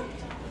was,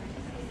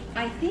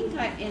 I think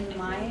in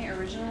my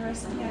original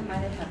recipe, I might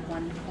have had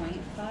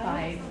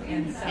 1.5,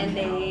 and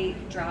they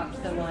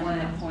dropped the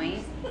 1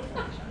 point,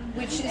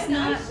 which is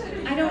not,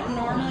 I don't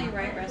normally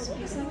write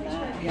recipes like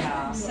that.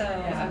 Yeah. So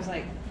I was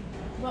like,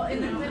 Well,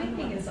 and the funny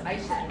thing is, I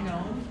should have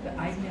known, but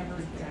I've never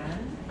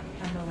done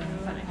a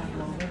Melinda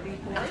pavlova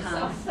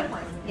before. So I'm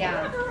like,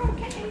 yeah.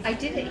 okay. I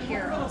did it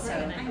here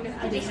also.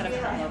 We had a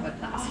pavlova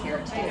class here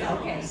too.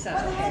 Okay. So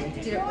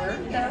did it work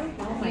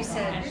though? You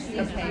said,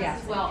 okay.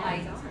 Yes, well,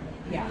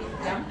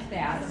 dumped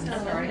that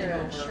and started your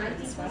over. shirt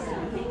and sweater.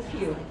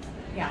 Thank you.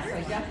 Yeah, so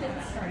I dumped it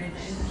and started.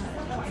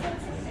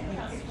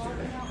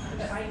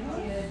 But I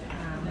did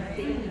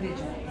the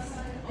individuals.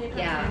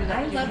 Yeah,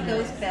 I love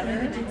those better.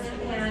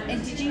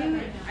 And did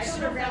you,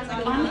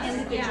 on the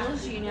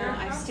individuals, you know,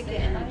 I stick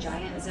it in a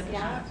giant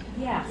Ziploc.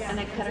 Yeah. And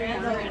I cut it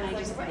corner and I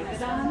just put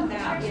it on.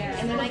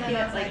 And then I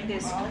get like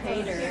this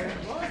crater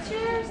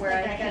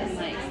where I can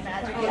like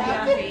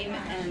put cream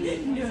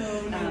and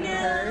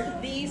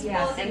curd.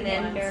 Yes, And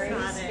then berries.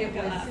 it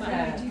was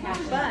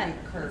passion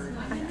curd.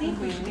 I think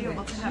we should be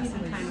able to have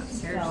some time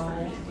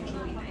upstairs.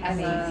 I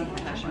love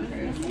passion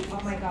fruit. Oh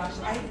my gosh,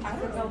 I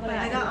don't know that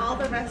I got all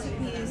the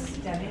recipes.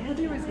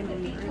 Heather was gonna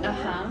meet her.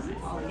 Uh-huh.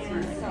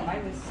 So I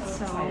was so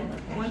So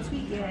excited. once we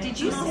get. Did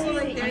you say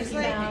that you there's,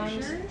 like,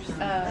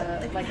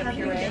 found like a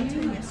puree?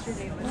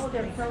 Yesterday was. No,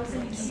 they're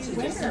frozen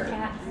where?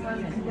 At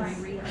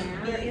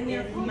Herman. They're in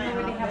there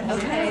where they have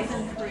Okay.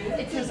 frozen fruit.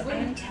 Because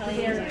I'm telling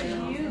They're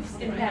you. cubes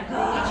in that.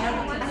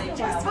 I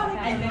just told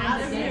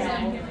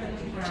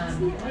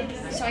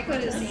So I go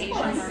to this Asian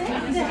market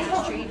on State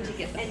Street to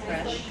get the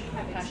fresh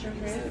passion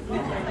fruit.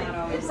 They're not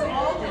always there.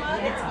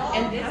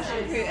 And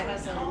passion fruit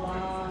has a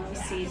long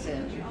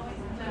season.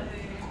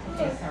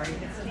 Okay, sorry,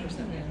 there's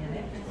something in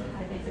it.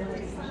 I think they're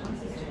like.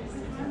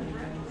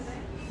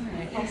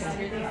 Okay,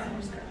 here they are.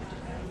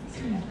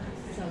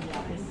 So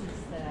yeah, this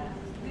is the.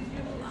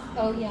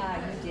 Oh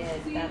yeah, you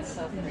did. That's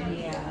so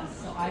pretty. Yeah,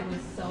 so I was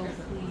so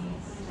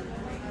pleased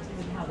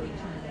with how they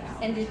turned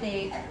out. And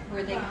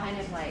were they kind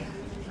of like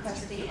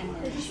crusty and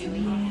then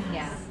chewy?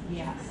 Yeah.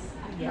 Yes.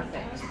 Yeah.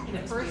 Perfect.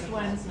 The first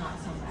one's not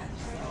so much.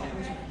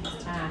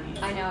 So,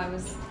 I know, I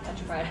was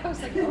petrified. I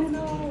was like, oh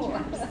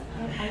no.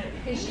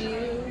 Because you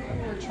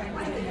were trying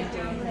to do the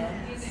dough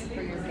heads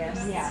for your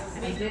guests. yes,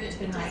 I did it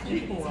the night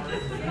before.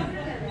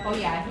 Oh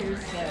yeah, here's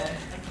the.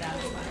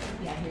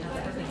 Here's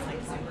the thing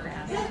like some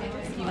crab. You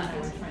and I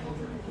were trying to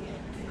work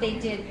it. They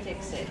did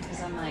fix it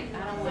because I'm like,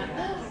 I don't want.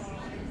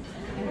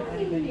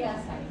 Everybody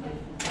else I did.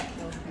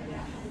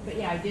 But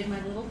yeah, I did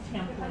my little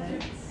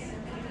templates.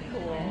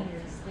 Cool. And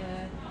here's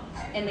the.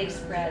 And they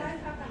spread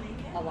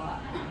a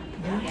lot.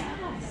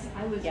 Yes,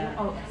 I was. Yeah.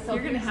 Oh, so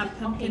You're gonna have here's-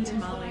 pumpkin okay,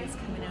 here's- tamales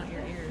coming out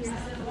your ears.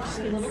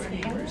 little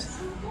fingers.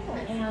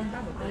 And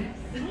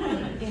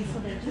and so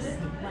they're just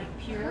like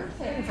pure.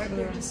 If I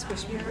were to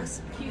squish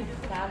yours. Cute.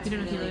 That's You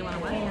don't know if you really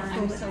want to And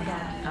what? I'm so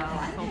glad. Oh,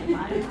 I folded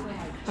mine.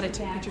 But I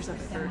took pictures of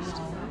it first.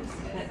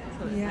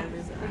 Yeah.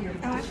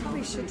 Oh, I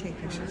probably should take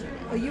pictures of it.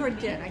 Oh, you already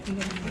did. I can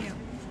get them to you.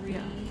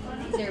 Yeah.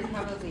 They're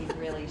probably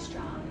really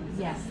strong.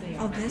 Yes, they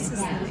are. Oh, this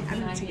is Yeah. really, I'm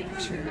gonna take a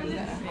picture of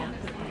that.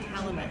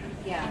 Halibut.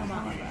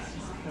 Yeah.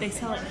 They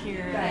sell it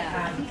here.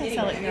 Yeah. I think they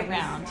sell it year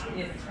round.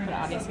 But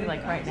obviously,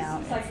 like right now,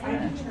 It's like I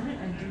determined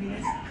I'm doing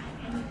this.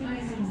 And the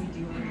reason we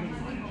do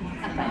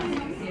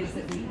it is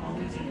that we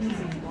always use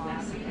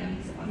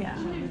philosophies on Yeah.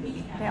 each other that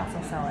we have. they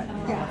also sell it.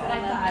 But I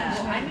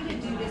thought, I'm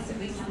gonna do this at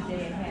least the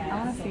day ahead. I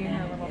want to so see then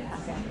her little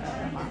packet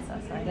of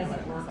masa. So I Does know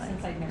it work what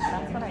since I've never That's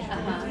done what I it?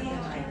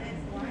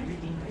 did.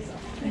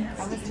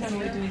 I was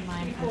totally doing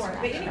mine from Before. But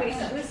scratch. anyway,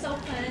 so it was so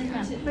fun to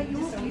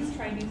just always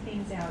try new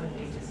things out and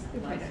they just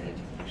love it.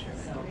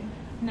 So.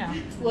 No.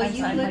 Well, That's-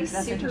 you I'm look like,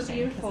 that's super interesting,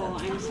 beautiful.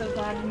 'cause I'm so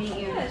glad to meet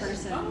you in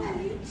person. Oh,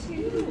 you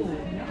too.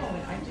 No,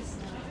 I just,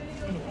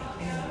 anyway,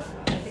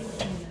 I think it's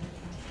gonna be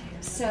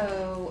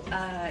So,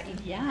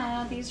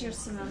 yeah, these are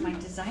some of my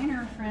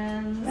designer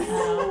friends.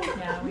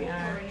 Yeah, we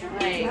are.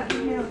 Like,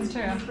 It's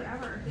true.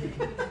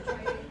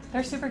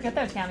 They're super good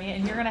though, Tammy,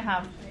 and you're gonna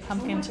have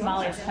pumpkin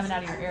tamales coming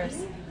out of your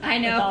ears. I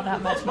know. With all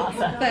that much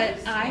masa.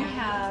 But I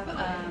have,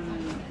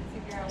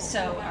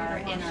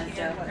 in our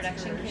dough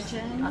production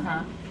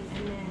kitchen,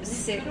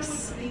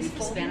 6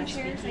 Spanish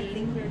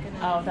speaking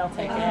Oh, they'll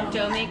take it.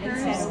 dough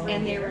makers,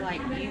 and they were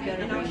like, you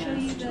better bring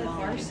those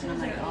tamales. And I'm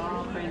like,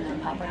 I'll bring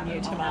them. I'll bring you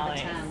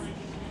tamales.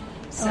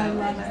 So,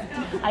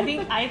 I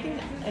think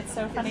it's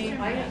so funny.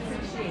 I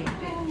appreciate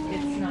that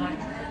it's not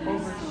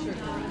over sugar.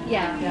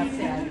 yeah, That's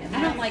it.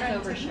 I don't like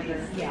over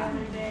sugar. Yeah.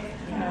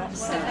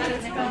 So,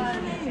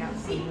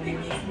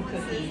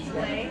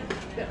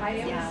 But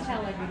I always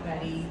tell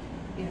everybody,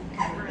 if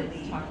kind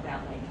of talk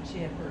about like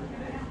chip or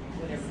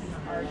whatever.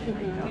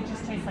 It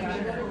just tastes like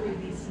sugar.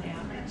 Ruby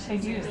snap. They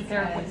do.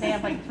 They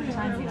have like 3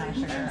 times the amount of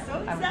sugar, I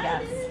would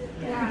guess.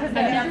 Because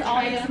that's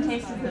all you can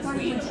taste is the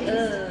sweet.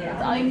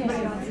 That's all you can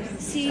taste.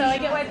 See, So I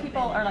get why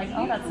people are like,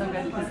 oh, that's so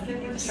good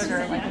because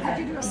sugar, like, is it,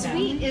 you know.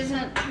 sweet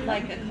isn't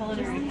like a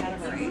culinary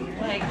category.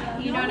 Like,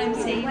 you know what I'm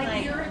saying?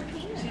 Like,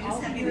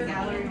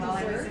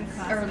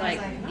 or like,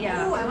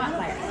 yeah.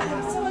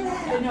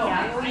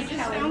 I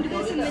just found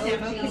this in the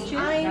demo kitchen.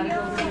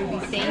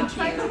 Thank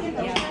you.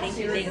 Yeah, thank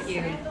you.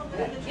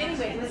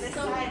 Anyway, it was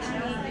so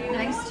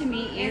Nice to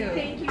meet you.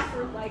 thank you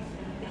for like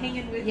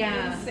hanging with me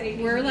Yeah, and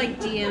saving we're me. like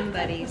DM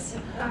buddies.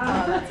 Oh,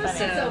 that's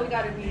funny. So we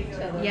got to meet each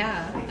other.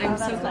 Yeah, I'm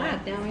so that's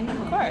glad. Now I know.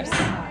 Of course.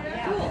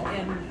 Yeah,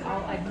 and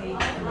I've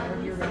made more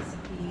of your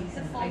recipes,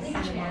 and I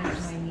sent them on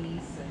to my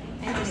niece.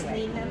 And just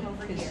anyway, lean them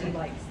over because she here.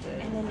 likes to.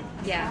 And then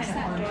Yeah.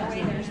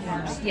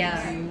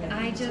 Yeah, I'm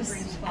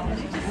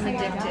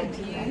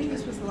addicted. I think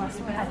this was the last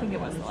one. I think it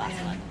was the last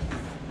one,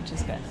 which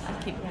is good.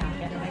 I keep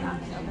getting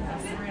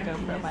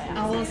GoPro by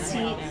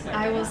accident.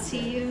 I will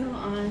see you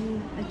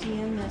on a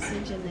DM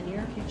message in the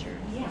near future.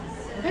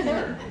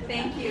 Yes.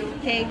 Thank you.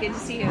 Hey, good to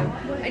see you.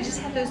 I just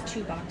have those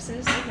 2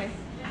 boxes. Okay.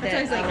 so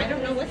I was like, I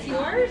don't know what's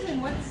yours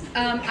and what's.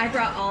 I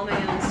brought all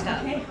my own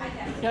stuff. You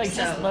like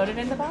just So- load it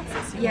into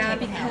boxes. You Yeah, can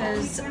take it home.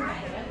 because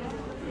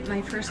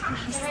my first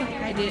class,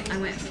 I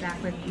went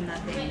back with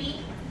nothing,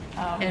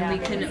 Oh, and yeah. we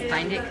couldn't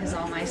find it because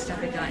all my stuff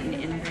had gotten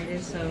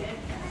integrated. So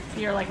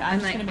You're like, I'm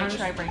just like, gonna make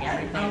sure I bring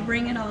everything. I'll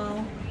bring it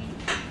all.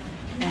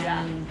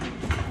 Yeah. And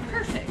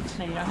perfect.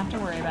 So you don't have to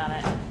worry about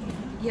it.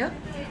 Yep.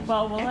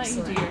 Well, we'll let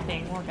Excellent. you do your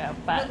thing. We'll go.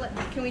 But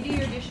Can we do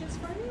your dishes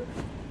for you?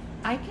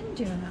 I can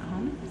do them at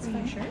home.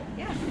 For sure.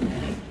 Yeah.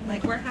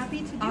 Like we're happy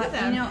to do You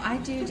them. know, I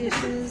do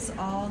dishes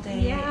all day,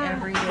 Yeah.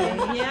 every day.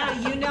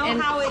 Yeah, you know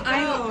And how it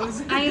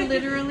goes. I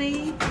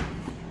literally,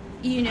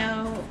 you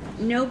know,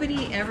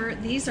 nobody ever.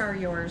 These are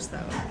yours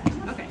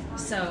though, Okay.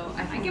 so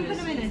I I can put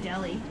just- them in a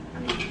deli.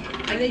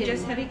 I Are they can-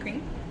 just heavy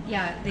cream?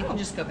 Yeah, they can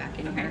just go back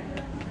in here.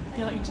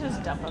 you know, you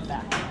just dump them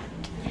back.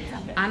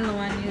 I'm the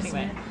one using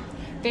Anyway,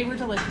 they were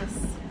delicious.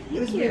 it.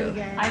 Thank you.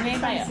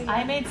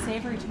 I made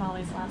savory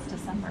tamales last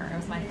December. It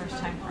was my first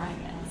time frying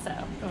it, so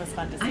it was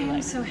fun to see. I am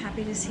like, so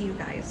happy to see you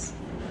guys.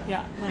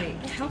 yeah.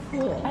 Like, how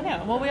cool. I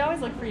know. Well, we always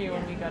look for you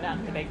when we go down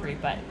to the bakery,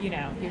 but you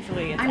know,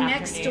 usually it's I'm afternoon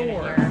next and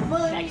door.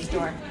 you're next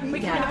door. We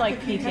kind of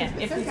like peek in.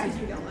 If we I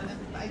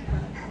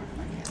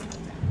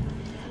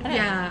don't know.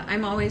 Yeah,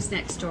 I'm always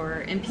next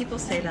door, and people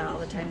say that all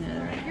the time. They're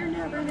like, "You're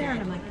never there," and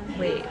I'm like,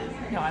 "Wait,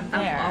 No, I'm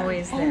there. I'm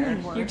always there."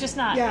 You're just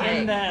not Yeah.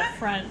 in the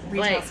front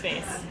retail Like-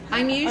 space.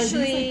 I'm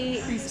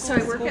usually so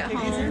I work at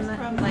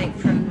home like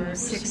from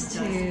 6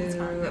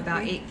 to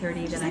about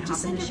 8:30. Then I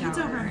hop in the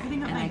shower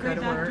and I go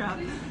to work,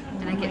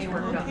 and I get to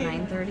work about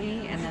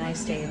 9:30, and then I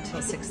stay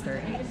until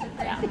 6:30.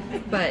 Yeah.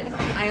 But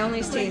I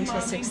only stay until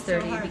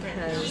 6:30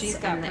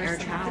 because I'm the air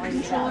traffic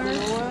controller,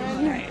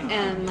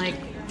 and like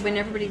when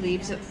everybody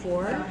leaves at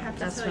 4,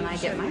 that's when I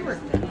get my work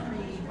done.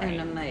 And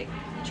I'm like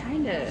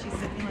trying to.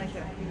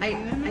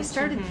 I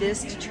started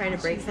this to try to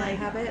break that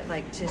habit,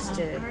 like just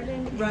to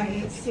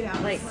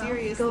like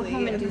go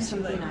home and do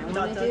something I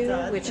want to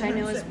do, which I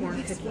know is more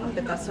cooking,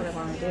 but that's what I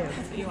want to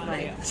do. you wanna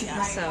Like do.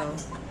 Yeah. so.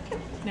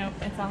 Nope,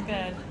 it's all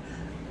good.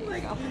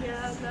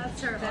 Yeah,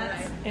 that's her.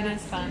 It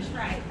is fun.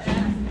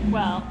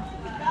 Well,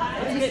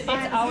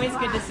 it's always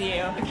good to see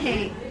you.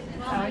 Okay,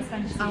 It's always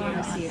fun to see I you wanna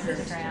on see her.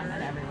 Instagram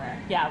and everywhere.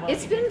 Yeah, well,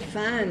 it's been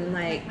fun.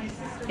 Like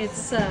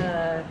it's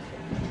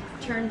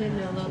turned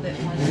into a little bit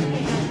more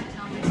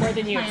more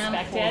than you planned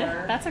expected.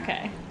 for. That's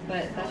okay.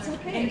 but that's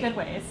okay. In good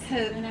ways.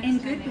 In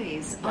good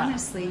ways,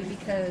 honestly,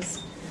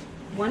 because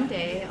one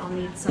day I'll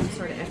need some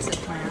sort of exit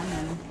plan,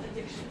 and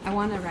I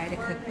want to write a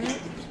cookbook.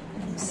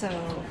 So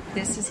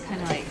this is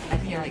kind of like I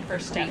feel like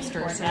First step precursor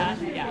toward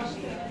that. Yeah.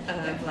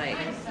 of like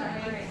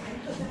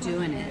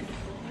doing it.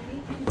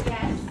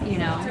 You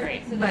know,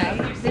 great.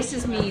 but this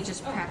is me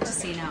just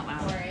practicing out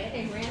loud.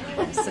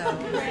 So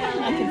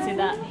I can see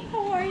that.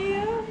 how are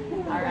you?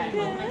 All right.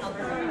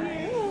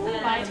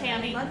 Bye,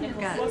 Tammy. Love your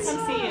guts. We'll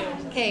come see you.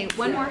 Okay,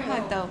 one more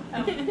hug though.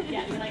 Oh,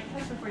 yeah, you're like,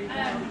 hug before you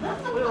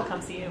go. We will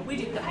come see you. We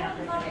do come out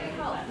every day.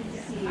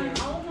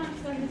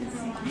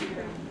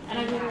 And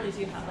I literally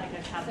do have like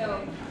a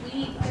tablet.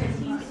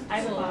 I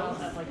have a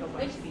bottle of like a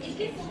white speech.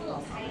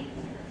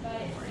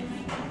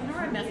 Remember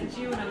I messaged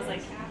you and I was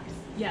like,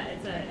 yeah,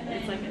 it's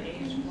like an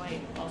aged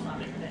white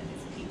balsamic that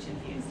is peach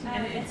infused.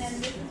 And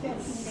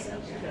it's so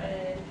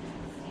good.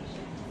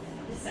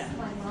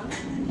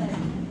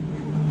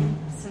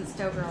 Since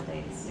Doughgirl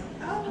days.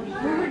 We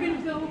were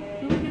gonna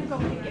go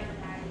pick it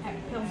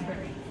at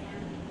Pillsbury.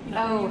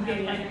 Oh,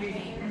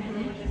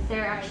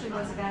 there actually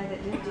was a guy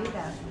that did do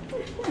that,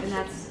 and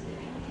that's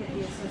the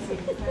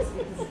Associated Press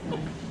because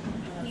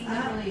he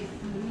literally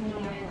flew me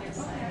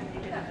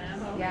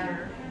up.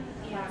 Yeah.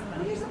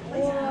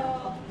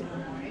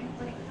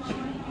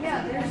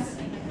 Yeah,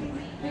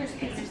 there's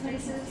pizza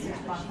places, there's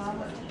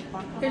baklava.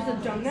 There's a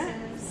donut.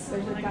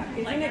 There's a guy.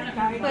 Isn't it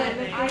guy? But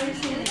I was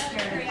really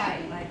scared to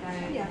fight. Like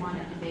I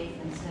wanted to bake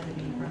instead of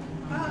eat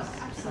broken homes.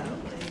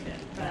 Absolutely.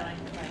 But I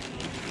like the right.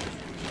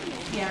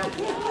 Yeah.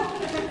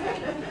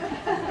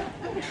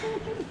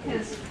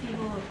 Because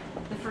people,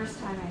 the first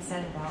time I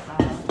said it out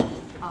loud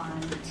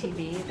on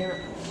TV,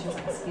 she was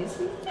like, "Excuse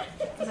me?" I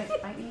was like,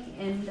 "I eat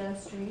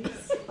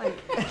industries." Like,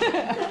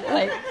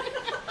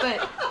 but.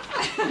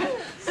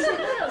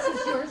 What else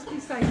is yours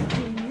besides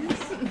genius?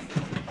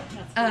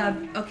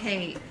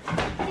 Okay,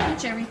 pretty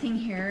much everything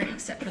here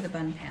except for the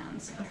bun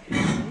pans.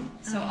 Okay.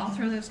 So I'll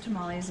throw those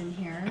tamales in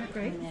here.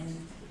 Great. And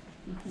then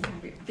you can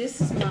have this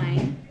is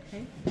mine.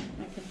 Okay. I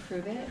can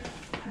prove it.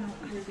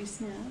 Ruby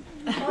Snap.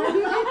 Ruby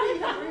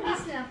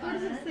Snap. What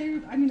does it say?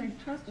 I mean,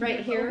 I trust you. Right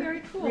here. Oh,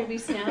 very cool. Ruby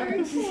Snap.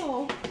 Very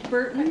cool.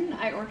 Burton.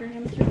 I ordered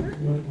him through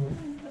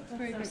Burton. That's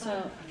very good.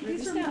 So Ruby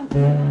These are Snap.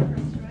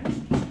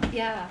 right?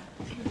 Yeah.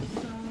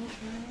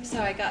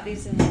 So I got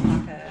these in the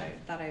pocket. I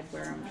thought I'd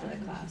wear them for the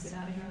class.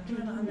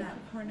 On that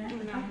corner.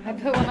 I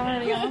put one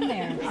already on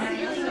there.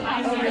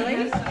 Oh,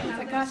 really?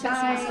 Gosh,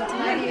 that's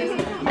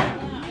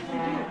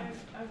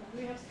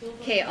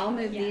okay, I'll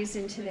move these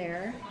into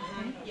there.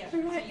 All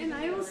right, and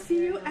I will see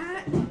you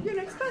at your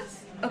next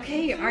class.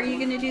 Okay, are you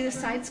going to do the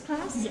sides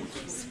class?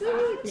 Yes.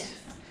 Sweet. Yes.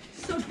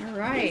 So, All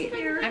right.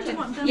 here, I have do you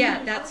want to, them?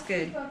 yeah, that's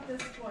good.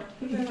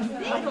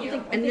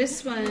 And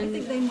this I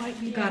think they one might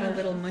be got a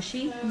little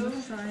mushy. on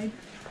this side.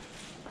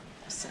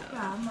 So.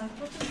 Yeah, I'm like,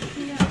 what does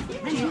he have?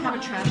 Do you have a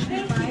trash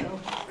can?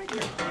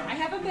 I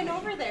haven't been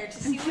over there to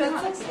see And so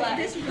what it looks like.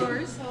 this is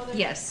yours,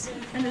 Yes.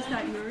 and is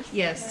that yours?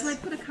 Yes. Can I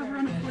put a cover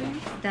on it for you?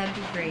 That'd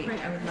be great.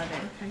 I would love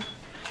it. Okay.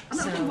 I'm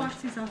going to So- wash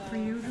these off for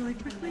you really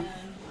quickly.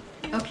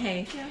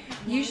 Okay.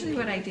 Usually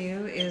what I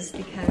do is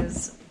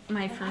because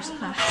my first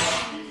class,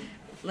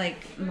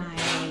 like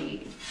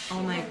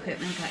all my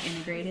equipment got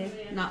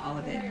integrated. Not all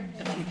of it,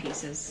 a few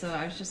pieces. So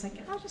I was just like,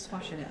 I'll just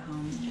wash it at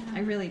home. I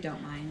really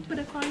don't mind. But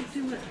if I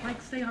do it,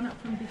 like, stay on it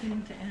from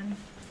beginning to end,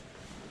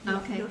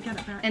 Okay. you'll get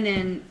it back. And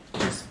then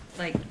just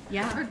like, Or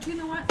yeah. do you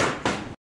know what?